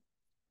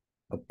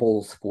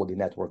polls for the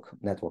network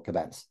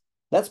events.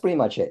 That's pretty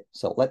much it.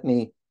 So let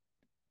me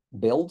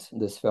build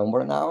this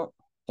firmware now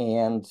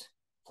and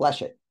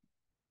flash it.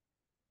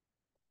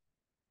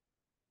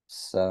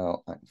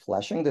 So I'm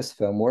flashing this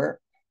firmware.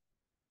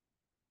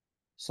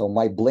 So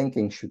my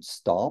blinking should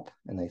stop,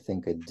 and I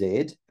think it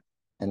did.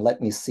 And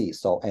let me see.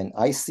 So, and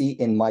I see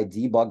in my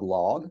debug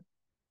log,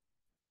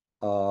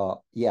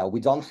 yeah, we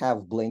don't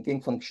have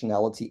blinking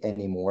functionality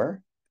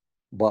anymore,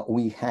 but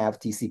we have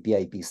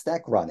TCP/IP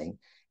stack running,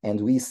 and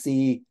we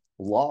see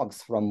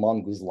logs from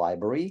Mongoose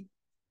Library,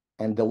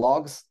 and the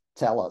logs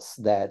tell us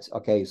that,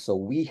 okay, so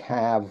we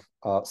have,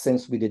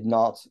 since we did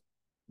not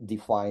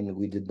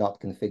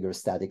configure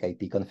static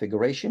IP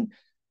configuration,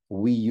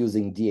 we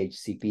using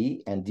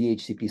DHCP and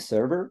DHCP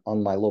server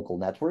on my local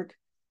network,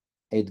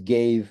 it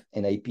gave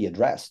an IP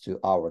address to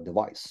our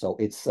device. So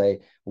it's a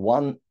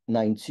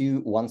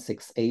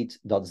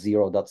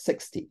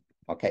 192.168.0.60.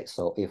 Okay,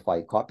 so if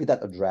I copy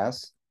that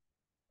address,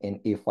 and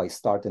if I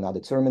start another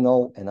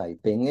terminal and I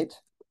ping it,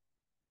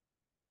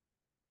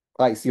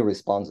 I see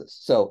responses.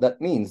 So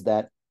that means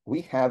that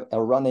we have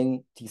a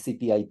running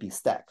TCP/IP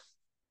stack.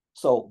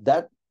 So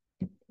that's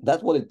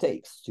what it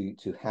takes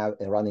to have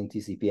a running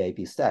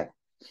TCP/IP stack.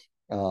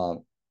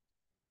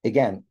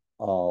 Again,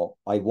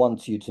 I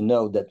want you to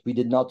know that we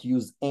did not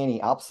use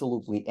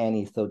absolutely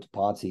any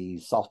third-party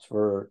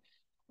software.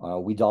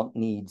 We don't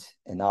need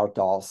an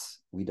RTOS.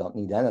 We don't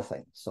need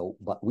anything. So,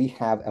 but we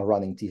have a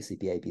running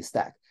TCP/IP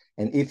stack.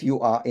 And if you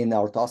are in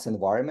our RTOS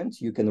environment,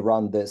 you can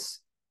run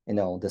this,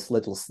 this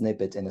little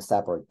snippet in a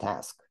separate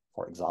task,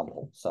 for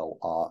example. So,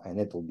 and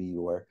it will be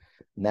your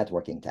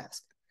networking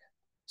task.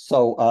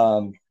 So,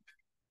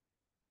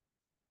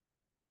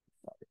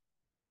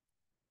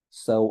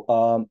 so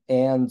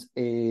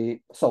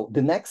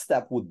the next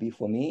step would be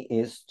for me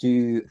is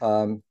to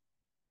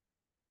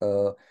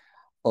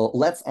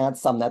let's add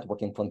some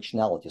networking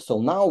functionality. So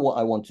now what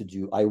I want to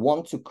do, I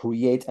want to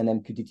create an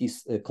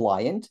MQTT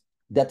client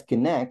that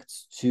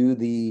connects to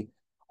the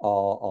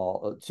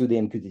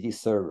MQTT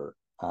server,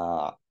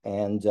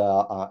 and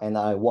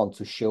I want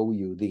to show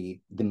you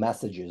the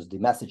message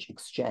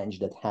exchange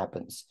that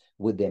happens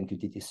with the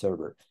MQTT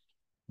server.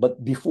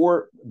 But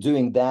before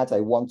doing that, I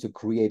want to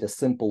create a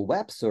simple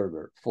web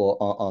server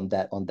on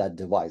that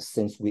device.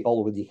 Since we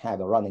already have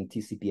a running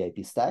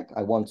TCP/IP stack,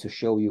 I want to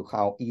show you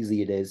how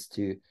easy it is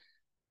to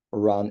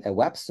run a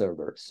web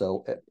server.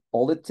 So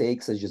all it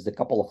takes is just a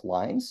couple of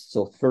lines.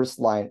 So first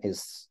line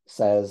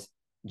says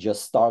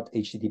just start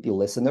HTTP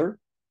listener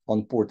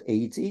on port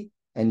 80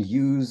 and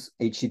use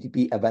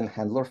HTTP event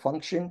handler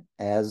function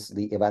as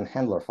the event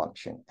handler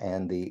function,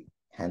 and the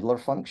handler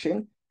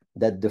function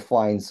that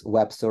defines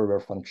web server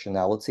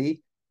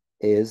functionality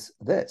is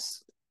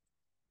this.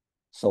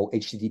 So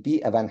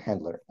HTTP event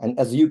handler. And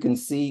as you can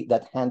see,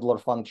 that handler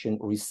function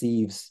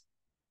receives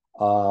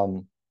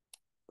 3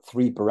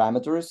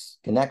 parameters: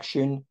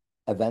 connection,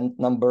 event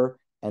number,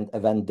 and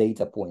event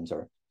data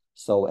pointer.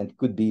 So it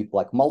could be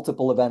like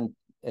multiple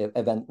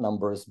event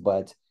numbers,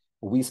 but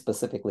we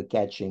specifically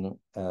catching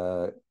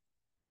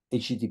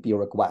HTTP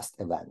request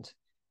event.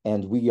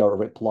 And we are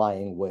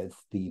replying with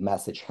the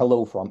message,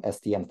 hello from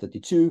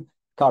STM32,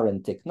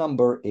 current tick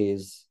number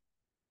is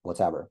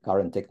whatever,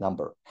 current tick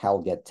number, hell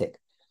get tick.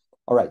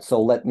 All right,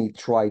 so let me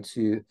try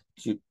to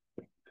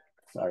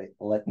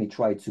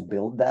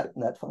build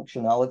that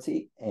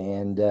functionality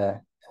and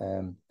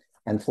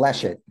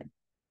flash it.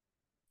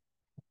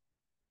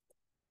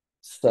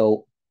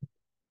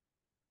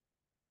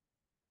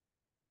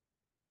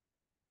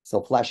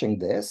 So flashing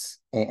this,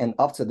 and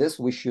after this,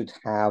 we should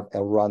have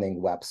a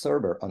running web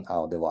server on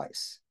our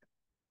device.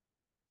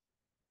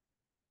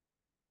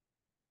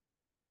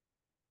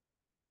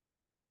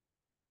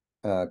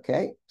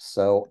 Okay,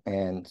 so,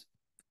 and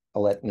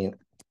let me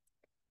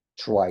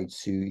try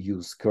to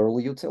use curl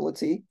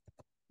utility.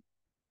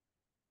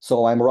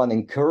 So I'm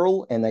running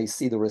curl and I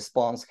see the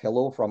response,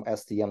 hello from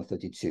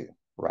STM32,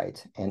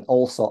 right? And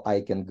also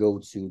I can go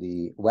to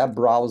the web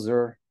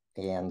browser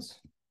and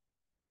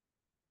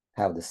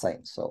have the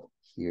same. So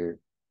here,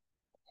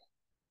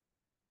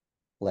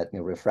 let me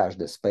refresh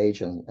this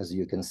page. And as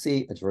you can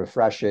see, it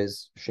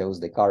refreshes, shows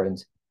the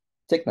current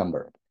tick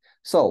number.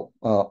 So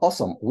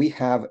awesome, we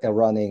have a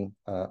running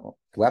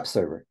web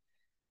server.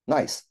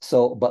 Nice.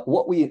 So, but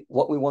what we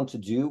want to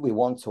do, we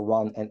want to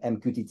run an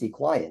MQTT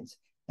client.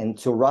 And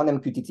to run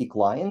MQTT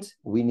client,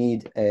 we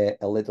need a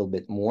little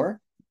bit more.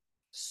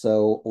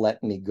 So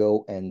let me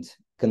go and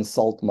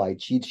consult my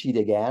cheat sheet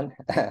again.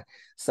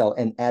 So,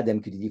 and add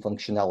MQTT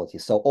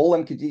functionality. So all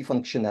MQTT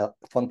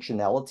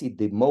functionality,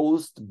 the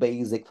most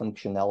basic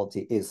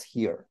functionality is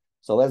here.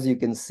 So as you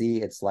can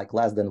see, it's like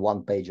less than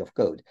 1 page of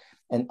code.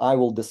 And I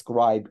will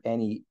describe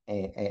any,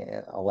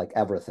 like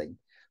everything.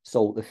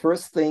 So the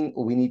first thing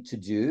we need to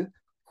do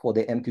for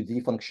the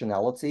MQTT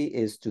functionality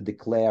is to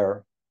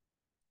declare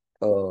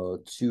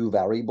 2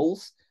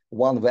 variables.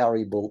 One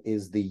variable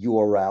is the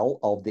URL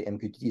of the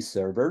MQTT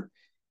server,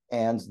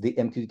 and the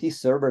MQTT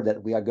server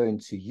that we are going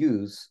to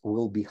use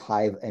will be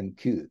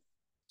HiveMQ.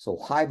 So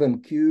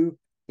HiveMQ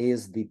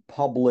is the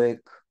public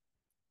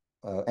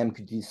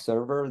MQTT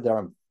server. There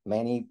are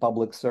many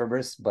public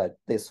servers, but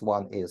this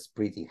one is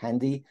pretty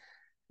handy.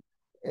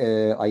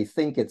 I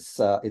think it's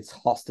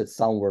hosted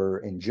somewhere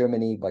in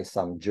Germany by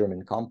some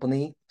German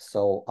company.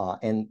 So,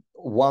 and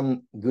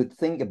one good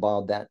thing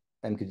about that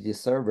MQTT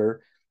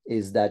server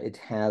is that it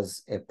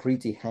has a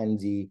pretty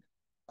handy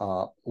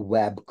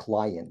web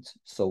client.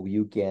 So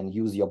you can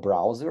use your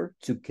browser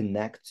to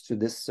connect to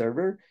this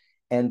server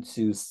and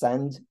to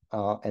send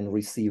and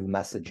receive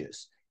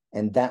messages.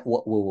 And that's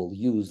what we will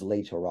use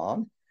later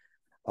on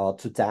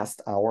to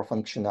test our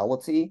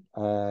functionality.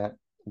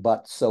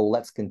 But so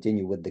let's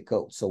continue with the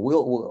code. So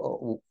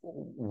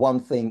one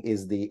thing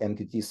is the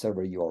MQTT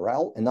server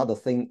URL. Another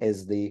thing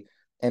is the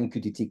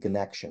MQTT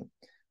connection.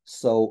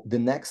 So the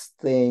next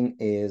thing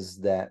is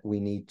that we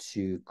need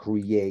to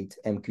create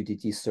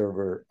MQTT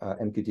server,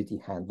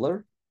 MQTT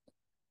handler.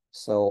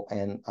 So,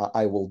 and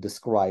I will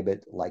describe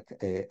it like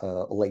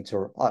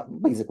later,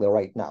 basically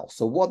right now.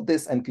 So what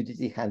this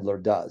MQTT handler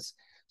does.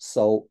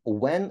 So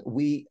when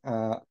we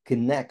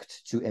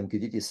connect to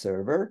MQTT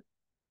server,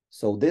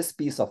 so this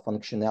piece of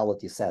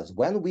functionality says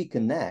when we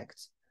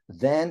connect,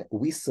 then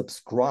we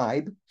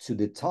subscribe to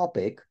the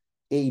topic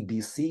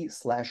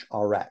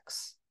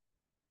ABC/RX.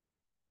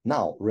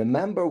 Now,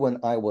 remember when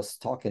I was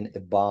talking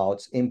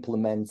about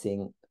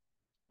implementing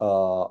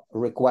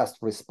request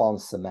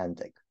response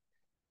semantic.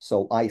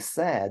 So I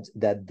said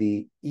that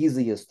the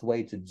easiest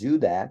way to do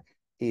that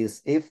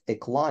is if a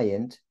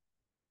client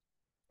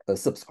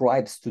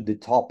subscribes to the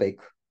topic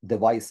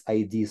device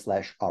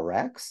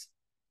ID/RX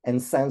and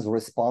sends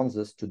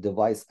responses to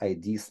device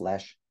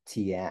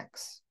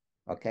ID/TX.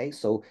 Okay,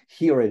 so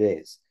here it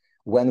is.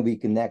 When we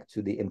connect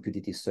to the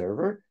MQTT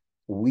server,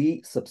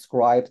 we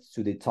subscribe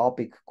to the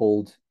topic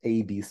called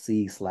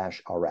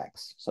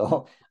ABC/RX.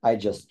 So I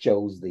just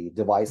chose the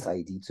device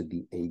ID to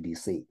be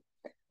ABC.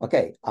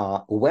 Okay,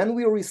 when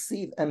we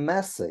receive a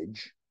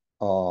message,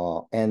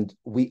 and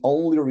we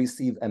only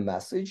receive a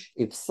message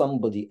if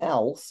somebody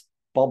else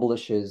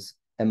publishes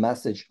a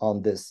message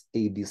on this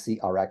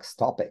ABC/RX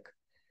topic.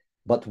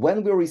 But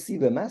when we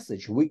receive a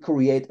message, we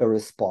create a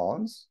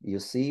response. You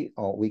see,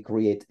 we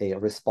create a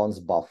response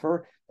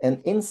buffer.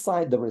 And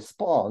inside the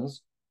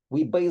response,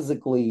 we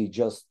basically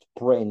just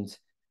print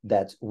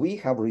that we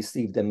have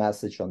received a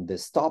message on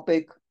this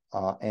topic,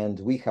 and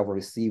we have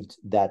received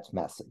that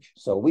message.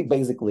 So we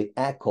basically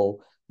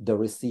echo the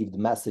received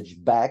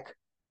message back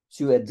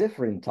to a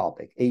different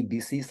topic,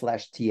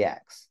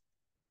 ABC/TX.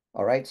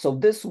 All right. So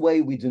this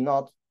way, we do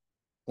not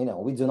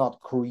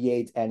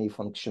create any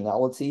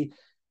functionality.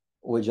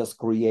 We just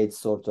create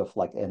sort of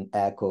like an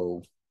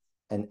echo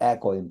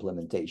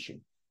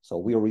implementation. So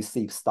we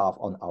receive stuff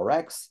on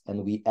RX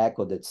and we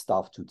echo that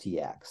stuff to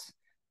TX.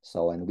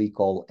 So, and we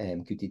call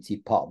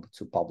MQTT pub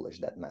to publish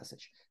that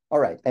message. All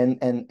right, and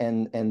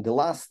the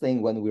last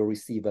thing, when we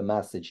receive a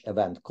message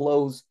event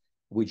close,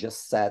 we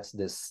just set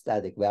this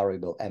static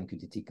variable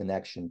MQTT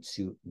connection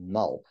to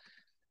null.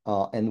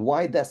 And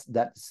why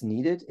that's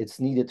needed? It's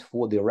needed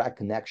for the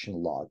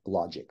reconnection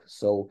logic.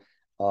 So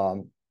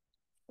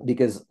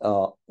because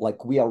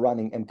like we are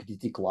running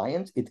MQTT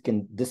client, it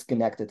can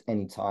disconnect at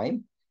any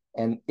time.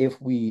 And if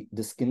we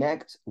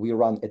disconnect, we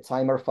run a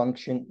timer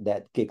function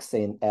that kicks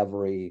in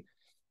every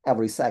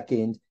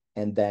second.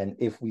 And then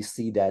if we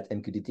see that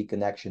MQTT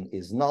connection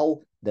is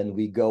null, then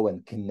we go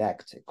and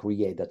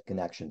create that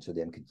connection to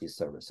the MQTT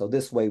server. So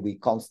this way we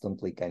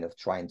constantly kind of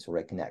trying to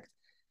reconnect.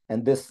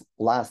 And this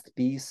last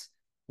piece,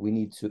 we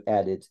need to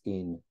add it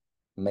in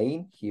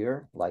main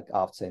here, like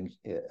after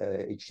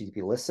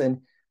HTTP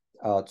listen,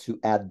 to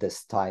add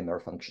this timer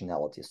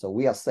functionality. So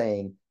we are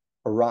saying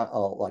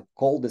like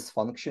call this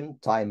function,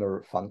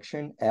 timer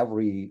function,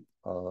 every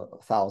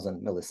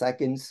 1,000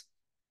 milliseconds,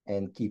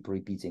 and keep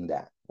repeating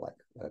that, like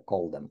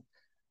call them.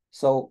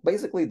 So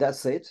basically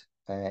that's it.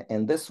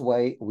 And this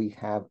way we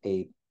have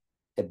a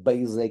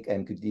basic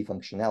MQTT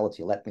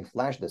functionality. Let me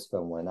flash this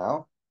firmware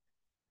now.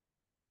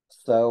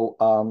 So,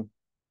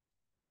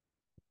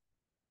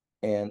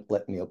 and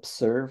let me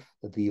observe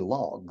the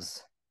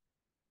logs.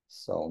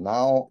 So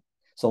now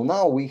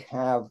we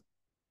have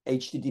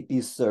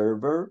HTTP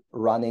server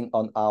running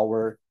on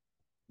our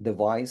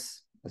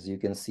device. As you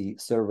can see,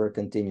 server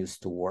continues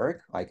to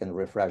work. I can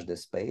refresh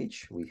this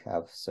page. We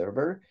have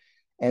server.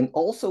 And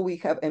also we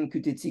have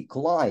MQTT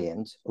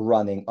client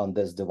running on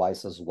this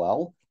device as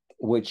well,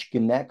 which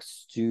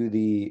connects to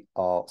the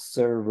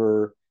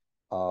server.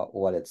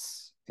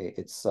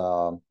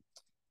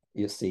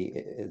 You see,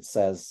 it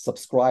says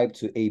subscribe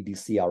to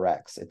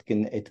ABCRX. It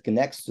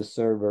connects to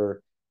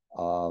server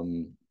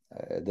HiveMQ.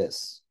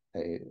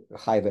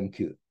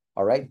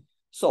 All right.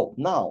 So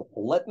now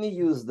let me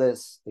use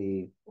this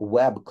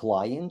web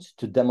client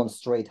to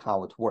demonstrate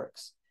how it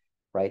works.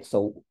 Right.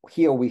 So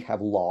here we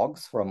have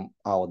logs from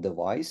our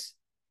device,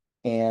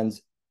 and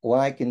what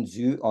I can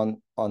do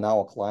on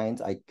our client,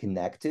 I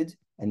connected,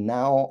 and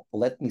now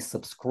let me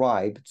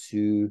subscribe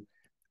to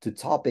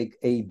topic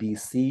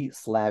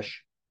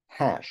ABC/hash.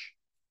 Hash,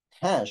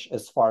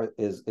 as far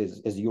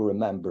as you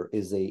remember,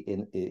 is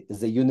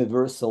a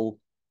universal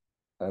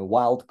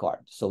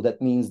wildcard. So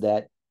that means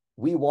that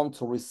we want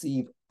to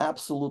receive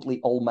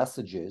absolutely all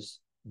messages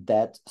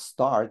that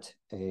start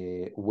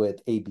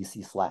with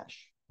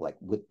ABC/, like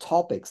with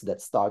topics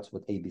that starts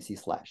with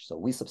ABC/. So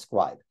we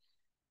subscribe.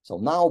 So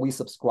now we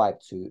subscribe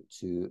to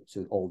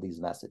all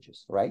these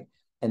messages, right?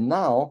 And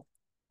now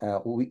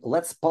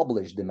let's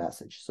publish the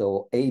message.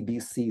 So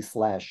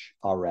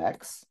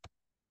ABC/RX,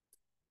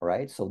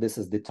 right? So this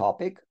is the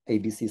topic,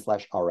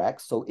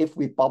 ABC/RX. So if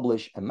we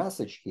publish a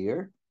message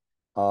here,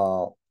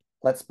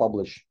 let's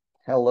publish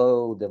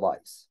hello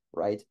device,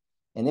 right?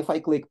 And if I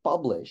click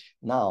publish,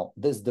 now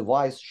this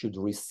device should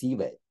receive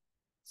it.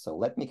 So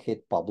let me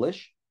hit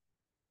publish.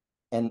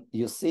 And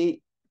you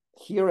see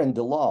here in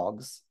the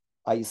logs,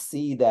 I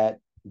see that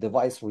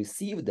device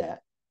received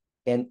that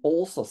and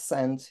also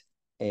sent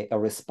a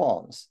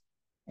response.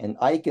 And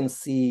I can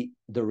see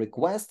the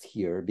request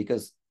here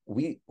because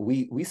we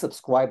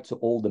subscribe to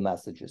all the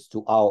messages,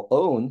 to our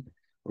own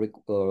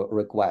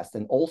request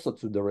and also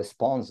to the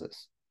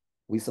responses.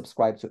 We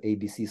subscribe to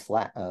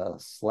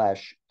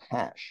ABC/hash.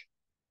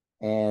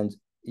 And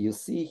you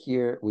see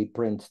here, we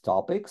print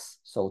topics.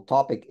 So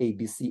topic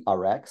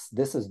ABCRX,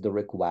 this is the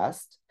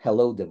request,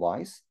 hello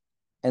device,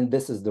 and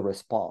this is the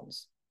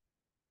response.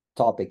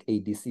 Topic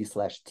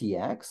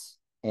ABC/TX,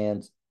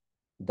 and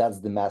that's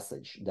the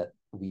message that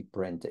we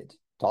printed.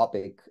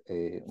 Topic,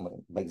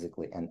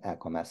 basically an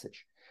echo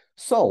message.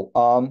 So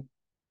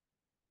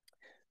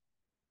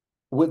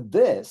with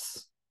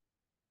this,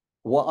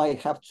 what I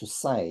have to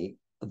say,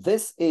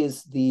 this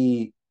is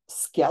the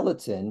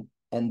skeleton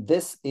and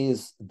this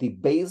is the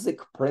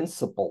basic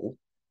principle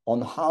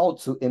on how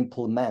to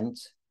implement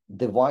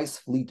device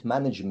fleet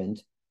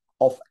management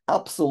of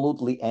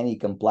absolutely any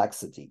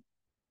complexity.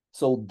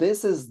 So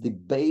this is the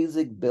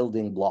basic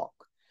building block.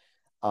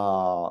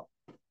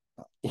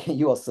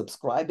 You are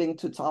subscribing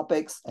to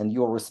topics and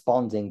you're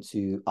responding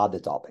to other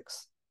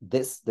topics.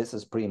 This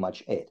is pretty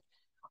much it.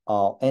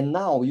 And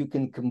now you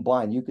can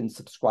combine, you can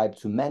subscribe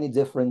to many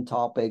different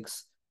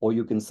topics, or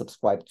you can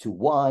subscribe to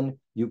one.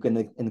 You can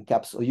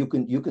encapsulate,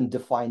 you can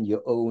define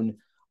your own,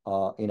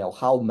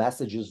 how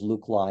messages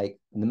look like.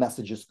 The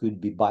messages could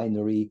be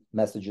binary,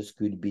 messages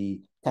could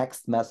be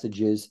text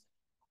messages.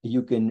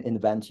 You can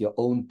invent your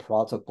own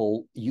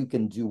protocol. You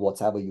can do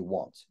whatever you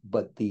want,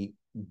 but the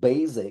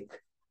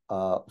basic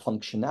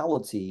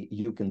functionality,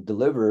 you can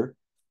deliver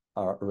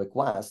a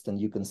request and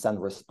you can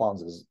send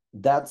responses.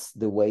 That's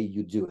the way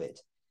you do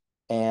it.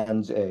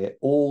 And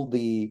all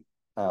the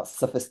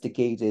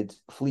sophisticated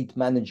fleet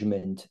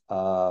management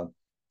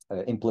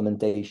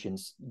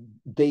implementations,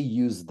 they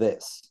use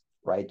this,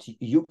 right?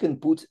 You can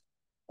put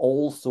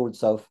all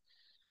sorts of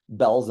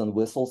bells and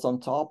whistles on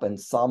top, and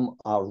some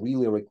are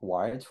really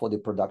required for the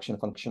production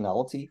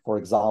functionality. For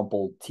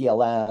example,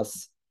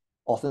 TLS,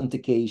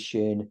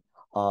 authentication,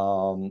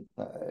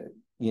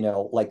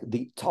 like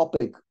the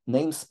topic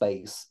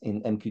namespace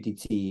in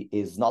MQTT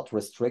is not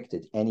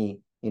restricted.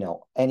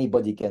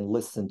 Anybody can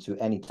listen to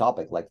any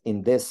topic. Like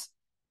in this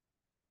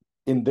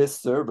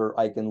server,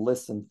 I can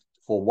listen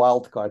for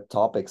wildcard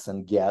topics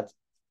and get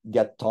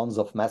tons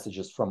of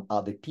messages from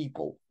other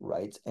people,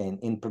 right? And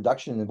in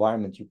production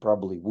environment, you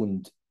probably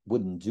wouldn't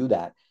do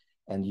that,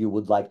 and you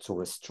would like to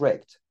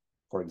restrict.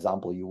 For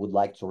example, you would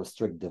like to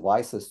restrict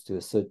devices to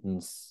a certain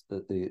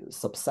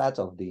subset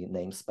of the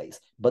namespace,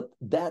 but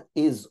that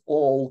is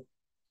all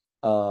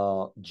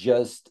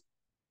just,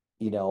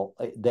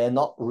 they're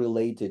not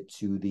related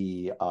to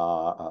the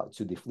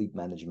fleet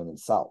management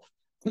itself.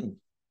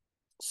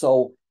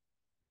 So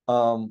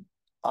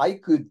I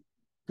could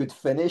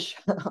finish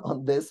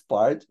on this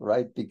part,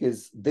 right?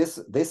 Because this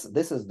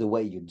is the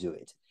way you do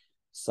it.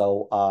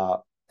 So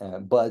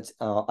but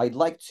I'd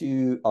like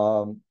to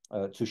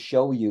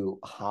show you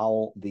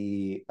how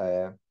the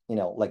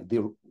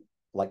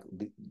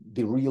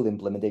the real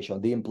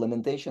implementation, the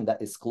implementation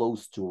that is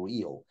close to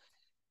real.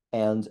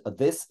 And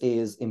this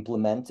is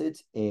implemented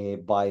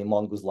by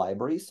Mongoose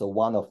Library. So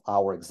one of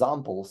our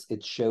examples,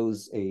 it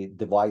shows a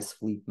device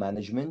fleet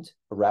management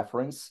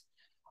reference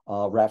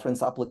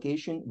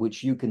application,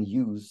 which you can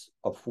use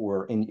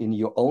for in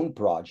your own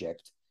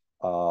project,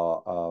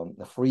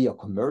 free or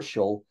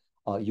commercial.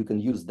 You can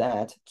use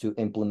that to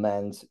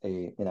implement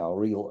a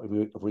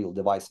real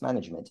device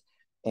management.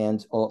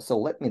 And so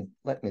let me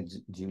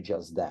do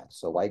just that.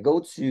 So I go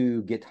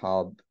to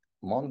GitHub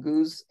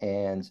Mongoose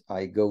and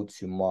I go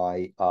to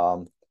my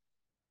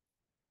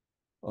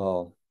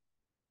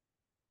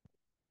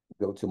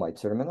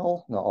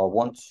terminal. Now I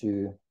want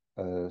to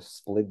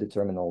split the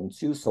terminal in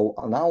two. So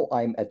now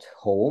I'm at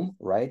home,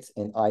 right?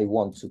 And I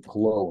want to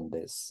clone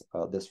this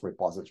this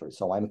repository.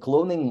 So I'm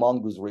cloning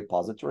Mongoose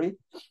repository,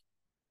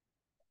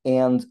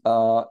 and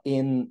so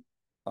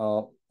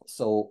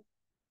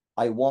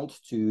I want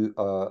to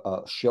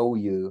show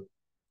you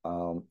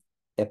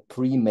a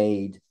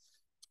pre-made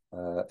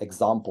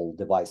example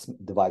device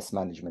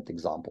management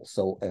example.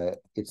 So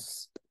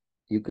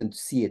you can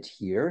see it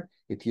here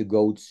if you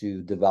go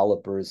to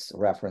developers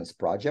reference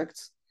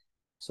projects.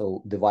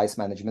 So device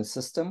management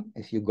system.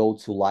 If you go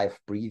to live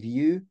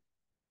preview,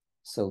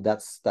 so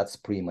that's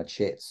pretty much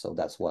it. So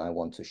that's what I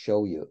want to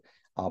show you.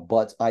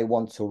 But I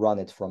want to run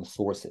it from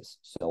sources.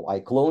 So I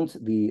cloned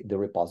the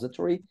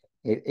repository.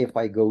 If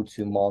I go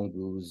to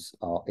Mongoose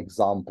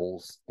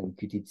examples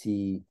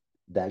MQTT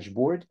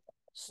dashboard,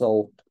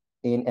 so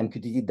in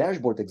MQTT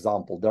dashboard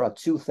example, there are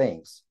two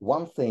things.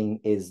 One thing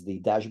is the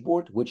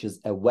dashboard, which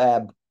is a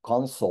web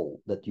console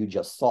that you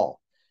just saw.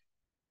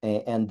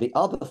 And the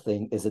other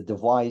thing is a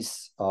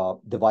device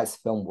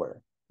firmware,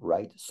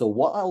 right? So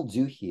what I'll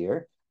do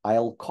here,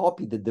 I'll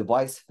copy the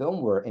device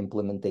firmware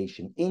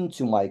implementation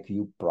into my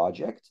Cube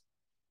project,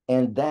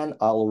 and then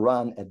I'll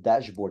run a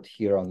dashboard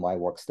here on my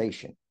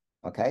workstation,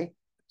 okay?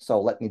 So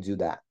let me do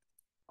that.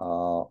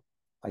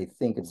 I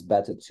think it's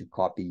better to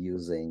copy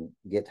using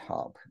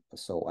GitHub.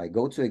 So I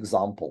go to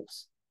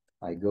examples,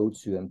 I go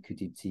to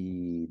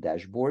MQTT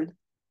dashboard,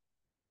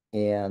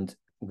 and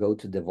go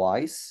to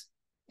device.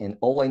 And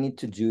all I need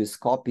to do is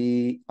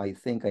copy, I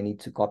think I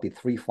need to copy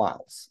 3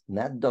 files.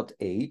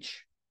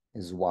 net.h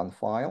is one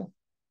file.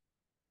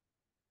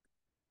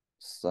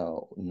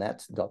 So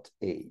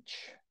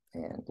net.h,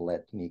 and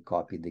let me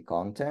copy the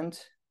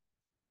content.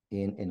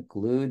 In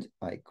include,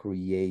 I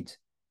create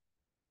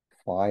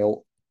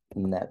file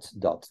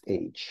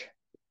net.h.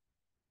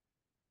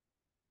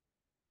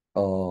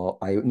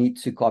 I need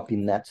to copy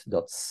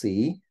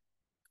net.c.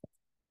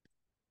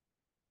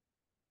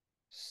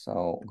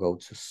 So go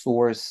to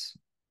source,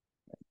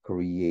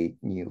 create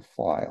new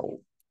file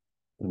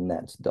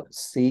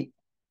net.c.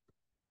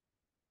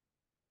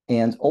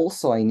 And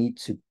also I need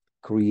to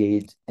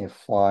create a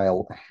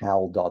file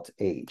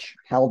hal.h.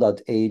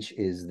 Hal.h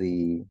is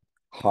the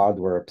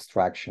hardware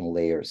abstraction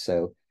layer,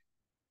 so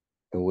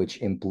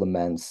which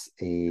implements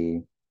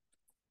a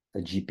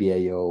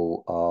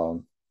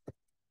GPIO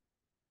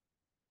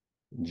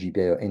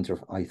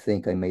interface. I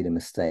think I made a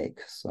mistake,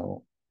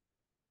 so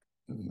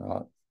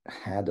not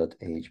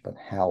hal.h but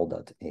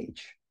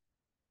hal.h.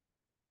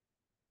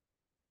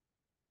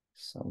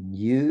 So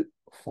new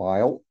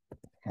file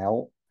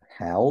hal.h,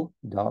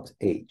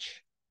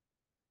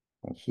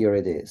 and here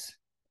it is.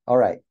 All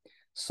right,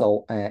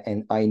 so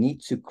and I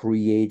need to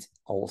create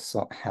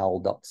also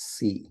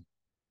hal.c.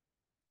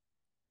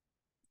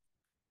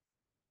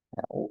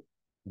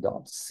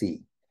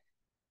 hal.c,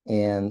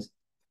 and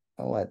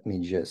let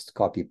me just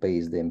copy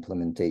paste the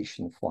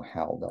implementation for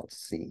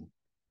hal.c.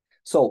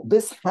 So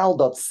this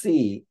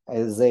hal.c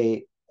is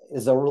a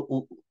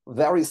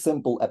very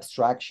simple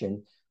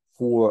abstraction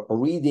for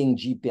reading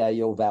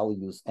GPIO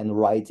values and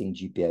writing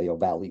GPIO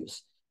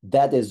values.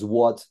 That is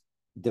what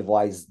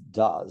device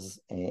does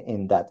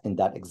in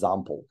that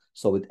example.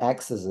 So it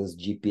accesses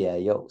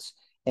GPIOs.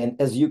 And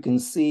as you can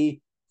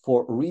see,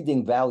 for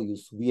reading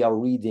values, we are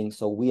reading,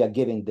 so we are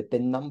giving the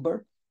pin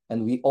number,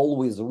 and we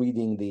always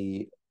reading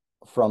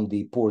from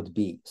the port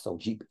B. So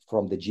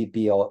from the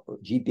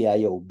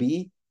GPIO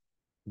B,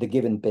 the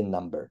given pin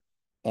number.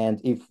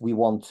 And if we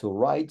want to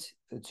write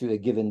to a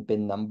given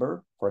pin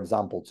number, for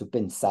example, to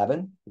pin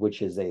 7,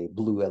 which is a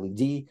blue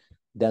LED,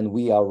 then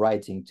we are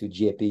writing to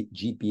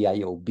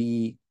GPIO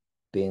B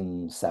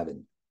pin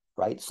 7,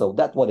 right? So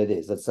that's what it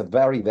is. It's a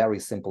very, very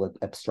simple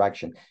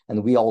abstraction.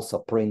 And we also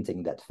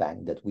printing that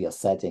fact that we are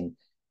setting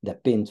the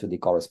pin to the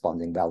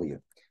corresponding value.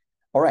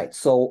 All right,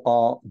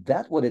 so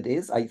that's what it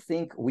is. I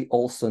think we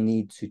also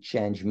need to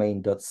change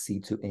main.c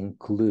to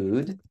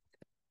include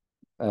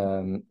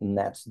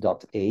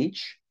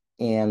net.h.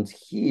 And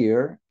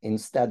here,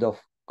 instead of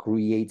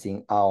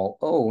creating our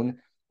own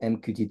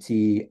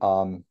MQTT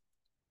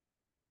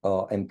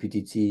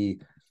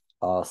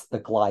the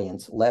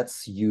client,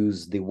 let's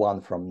use the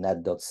one from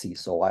net.c.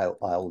 So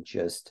I'll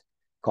just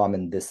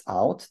comment this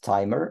out,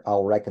 timer,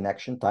 our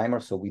reconnection timer,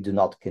 so we do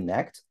not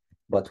connect,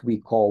 but we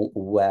call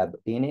web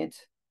init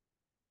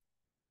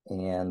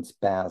and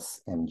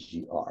pass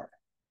mgr.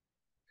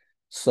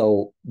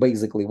 So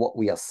basically what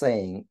we are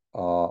saying,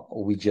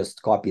 we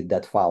just copied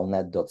that file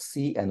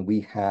net.c, and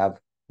we have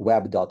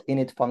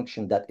web.init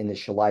function that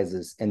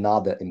initializes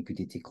another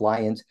MQTT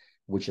client,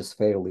 which is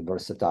fairly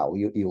versatile.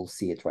 You'll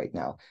see it right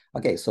now.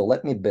 Okay, so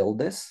let me build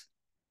this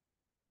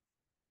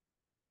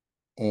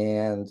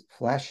and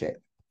flash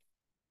it.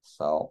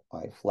 So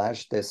I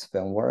flash this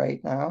firmware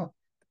right now,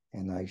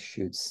 and I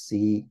should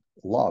see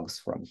logs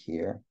from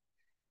here.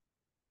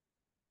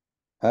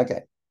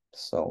 Okay,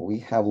 So we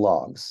have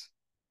logs.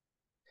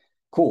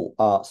 Cool.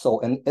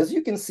 And as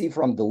you can see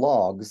from the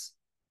logs,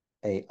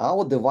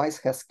 our device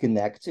has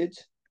connected,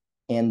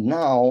 and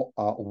now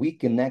we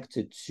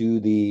connected to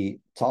the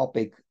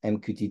topic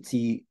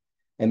MQTT,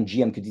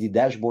 MQTT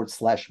dashboard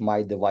 /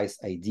 my device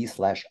ID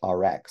 /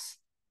 RX.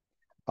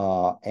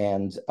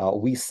 And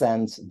we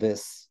sent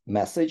this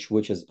message,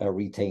 which is a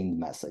retained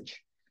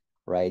message,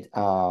 right?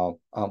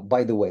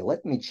 By the way,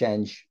 let me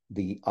change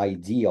the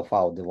ID of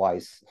our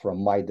device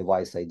from my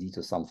device ID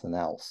to something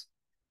else.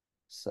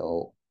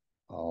 So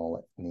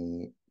let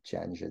me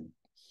change it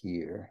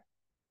here.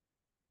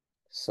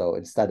 So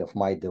instead of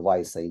my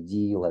device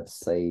ID, let's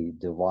say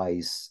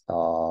device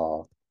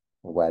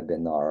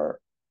webinar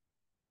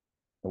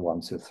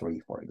 123,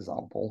 for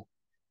example.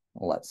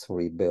 Let's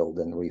rebuild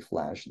and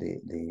reflash the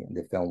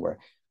firmware.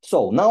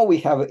 So now we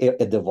have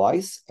a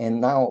device, and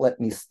now let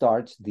me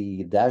start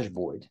the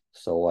dashboard.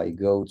 So I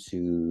go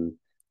to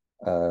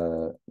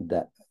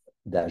that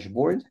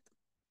dashboard,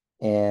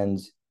 and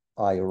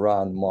I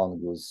run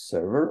Mongoose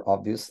server,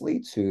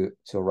 obviously, to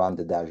run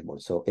the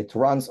dashboard. So it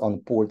runs on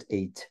port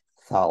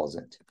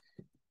 8000.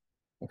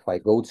 If I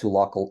go to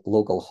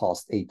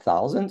localhost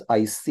 8000,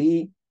 I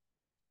see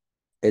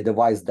a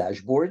device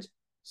dashboard.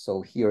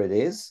 So here it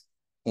is.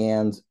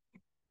 And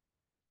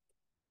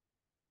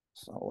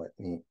so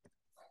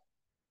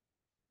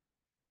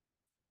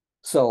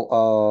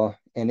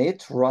and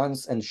it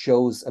runs and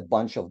shows a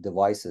bunch of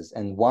devices.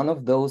 And one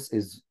of those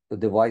is a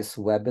device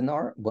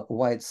webinar. But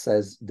why it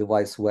says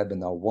device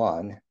webinar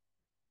 1,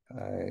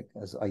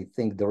 as I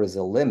think there is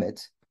a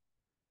limit.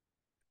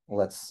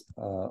 Let's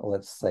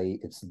say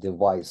it's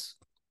device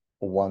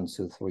 1,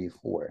 2, 3,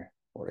 4,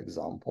 for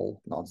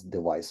example, not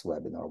device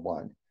webinar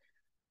 1.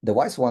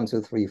 Device 1,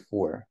 2, 3,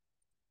 4.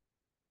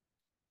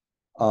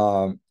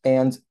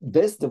 And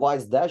this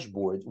device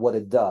dashboard, what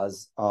it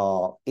does,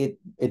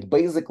 it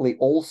basically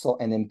also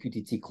an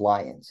MQTT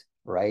client,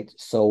 right?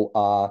 So,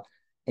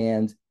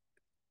 and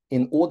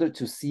in order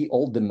to see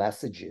all the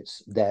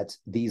messages that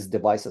these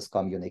devices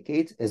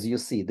communicate, as you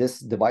see, this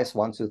device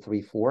 1, 2,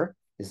 3, 4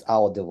 is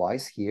our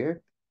device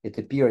here. It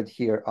appeared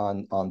here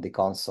on the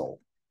console.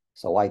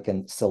 So I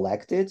can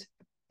select it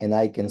and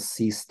I can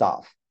see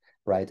stuff,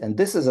 right? And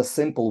this is a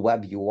simple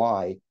web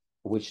UI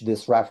which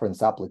this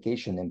reference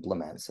application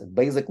implements. It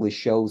basically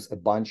shows a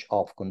bunch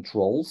of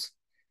controls.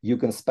 You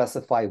can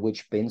specify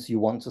which pins you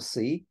want to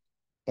see.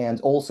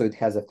 And also it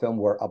has a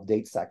firmware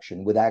update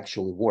section, which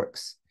actually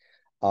works.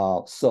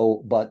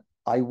 But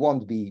I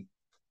won't be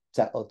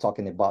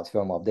talking about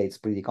firmware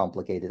updates, pretty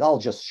complicated. I'll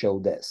just show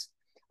this,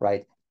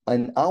 right?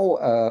 In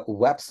our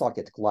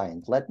WebSocket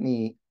client, let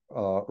me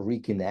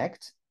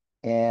reconnect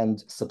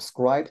and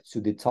subscribe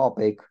to the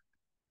topic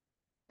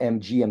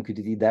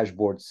MQTT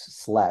dashboards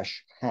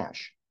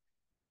 /hash.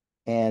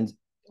 And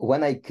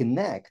when I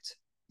connect,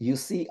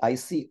 I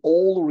see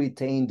all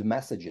retained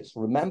messages.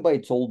 Remember, I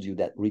told you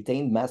that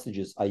retained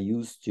messages are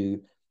used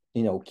to,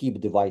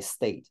 keep device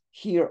state.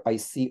 Here, I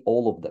see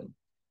all of them,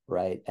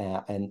 right?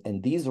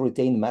 And these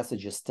retained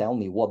messages tell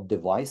me what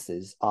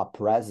devices are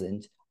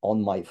present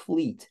on my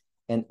fleet.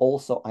 And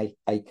also, I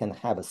can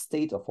have a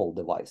state of all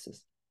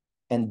devices.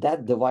 And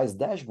that device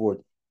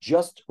dashboard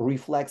just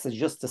reflects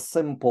just a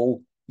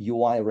simple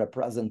UI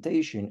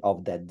representation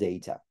of that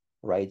data,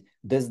 right?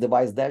 This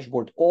device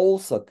dashboard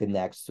also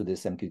connects to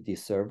this MQTT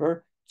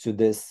server, to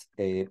this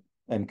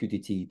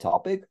MQTT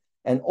topic,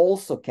 and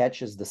also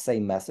catches the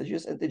same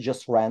messages, and it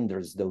just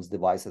renders those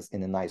devices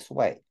in a nice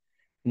way.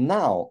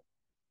 Now,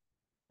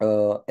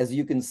 as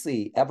you can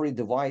see, every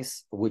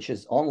device which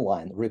is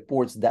online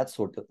reports that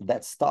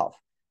stuff,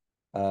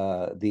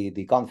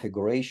 the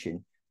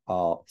configuration,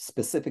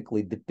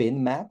 specifically the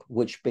pin map,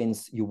 which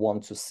pins you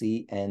want to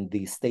see, and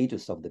the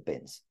status of the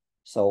pins.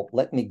 So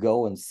let me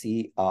go and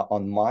see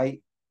on my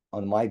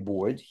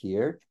board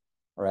here,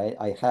 right?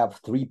 I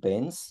have 3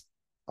 pins.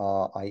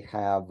 I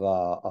have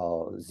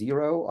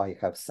 0, I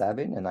have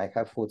 7, and I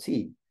have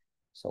 14.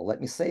 So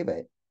let me save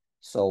it.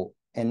 So,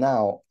 and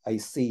now I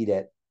see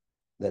that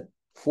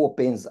 4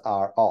 pins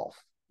are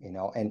off,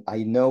 and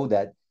I know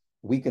that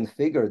we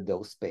configured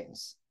those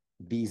pins,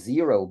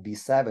 B0,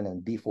 B7,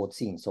 and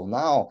B14. So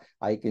now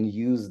I can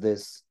use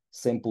this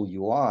simple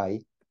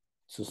UI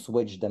to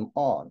switch them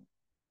on.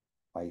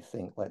 I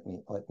think, let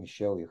me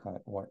show you how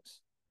it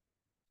works.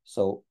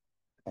 So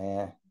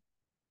I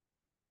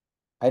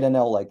don't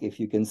know, like, if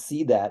you can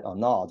see that or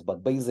not,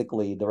 but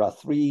basically there are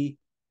three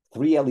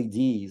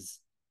LEDs,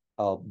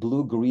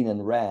 blue, green,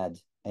 and red,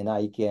 and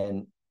I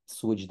can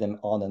switch them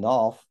on and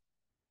off,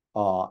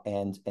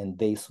 and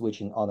they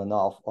switching on and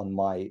off on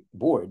my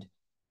board.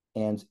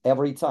 And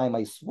every time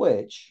I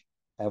switch,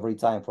 for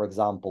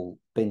example,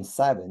 pin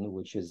 7,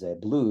 which is a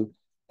blue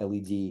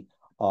LED,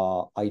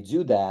 I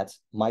do that,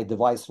 my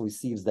device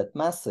receives that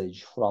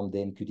message from the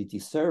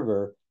MQTT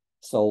server.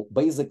 So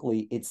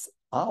basically, it's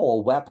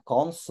our web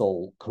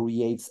console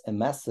creates a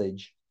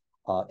message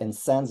and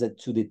sends it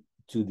to the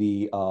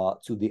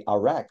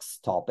RX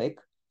topic,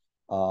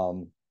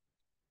 and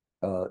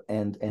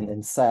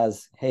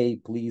says, hey,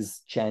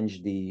 please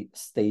change the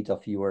state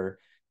of your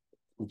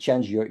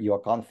change your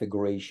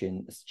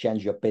configuration,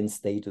 change your pin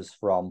status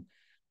from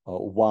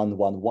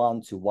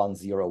 111 to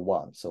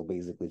 101. So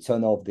basically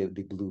turn off the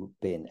blue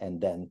pin,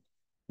 and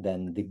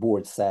then the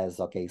board says,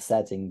 okay,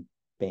 setting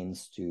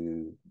pins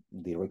to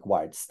the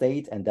required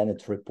state, and then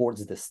it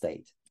reports the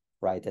state,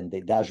 right? And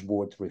the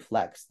dashboard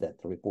reflects that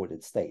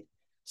reported state.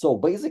 So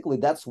basically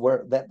that's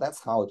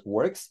how it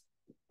works.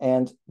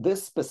 And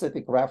this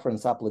specific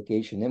reference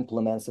application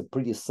implements a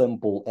pretty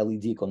simple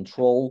LED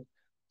control.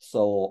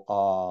 So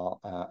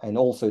and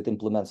also it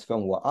implements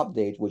firmware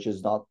update, which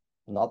is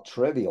not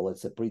trivial.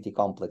 It's a pretty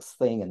complex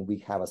thing, and we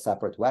have a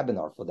separate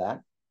webinar for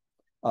that.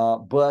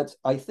 But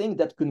I think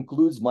that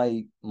concludes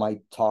my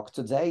talk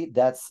today.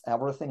 That's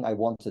everything I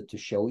wanted to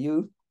show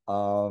you.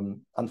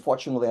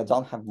 Unfortunately, I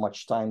don't have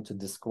much time to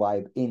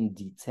describe in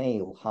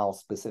detail how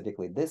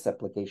specifically this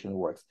application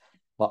works,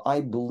 but I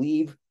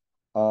believe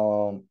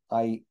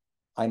I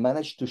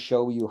managed to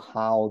show you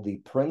how the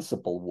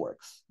principle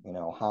works. You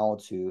know, how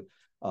to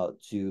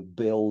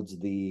build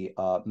the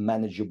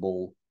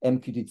manageable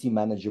MQTT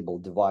manageable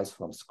device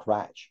from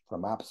scratch,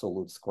 from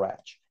absolute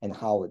scratch, and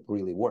how it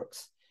really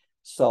works.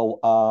 So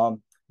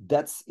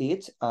that's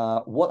it.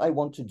 What I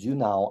want to do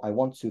now, I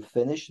want to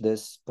finish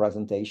this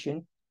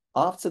presentation.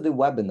 After the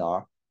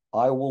webinar,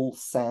 I will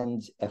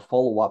send a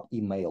follow-up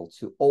email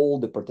to all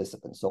the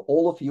participants. So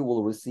all of you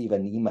will receive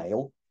an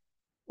email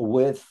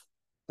with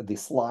the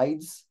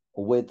slides,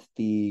 with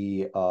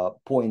the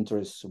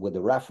pointers, with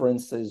the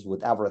references,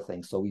 with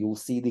everything. So you'll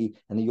see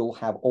and you'll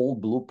have all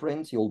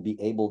blueprints. You'll be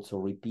able to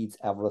repeat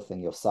everything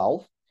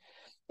yourself.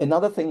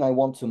 Another thing I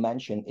want to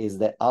mention is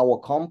that our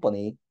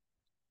company,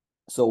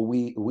 so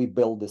we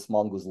build this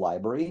Mongoose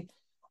library.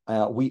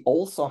 We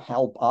also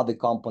help other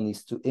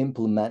companies to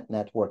implement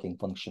networking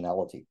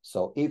functionality.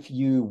 So if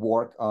you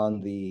work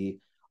on the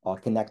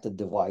connected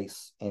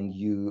device and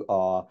you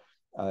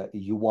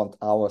want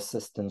our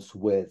assistance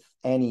with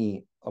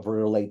any of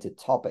related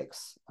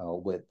topics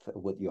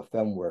with your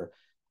firmware,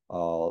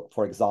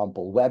 for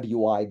example, web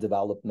UI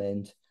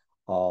development,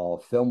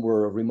 remote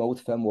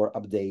firmware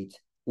update,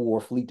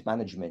 or fleet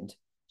management,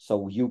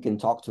 so you can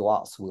talk to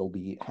us. We'll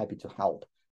be happy to help.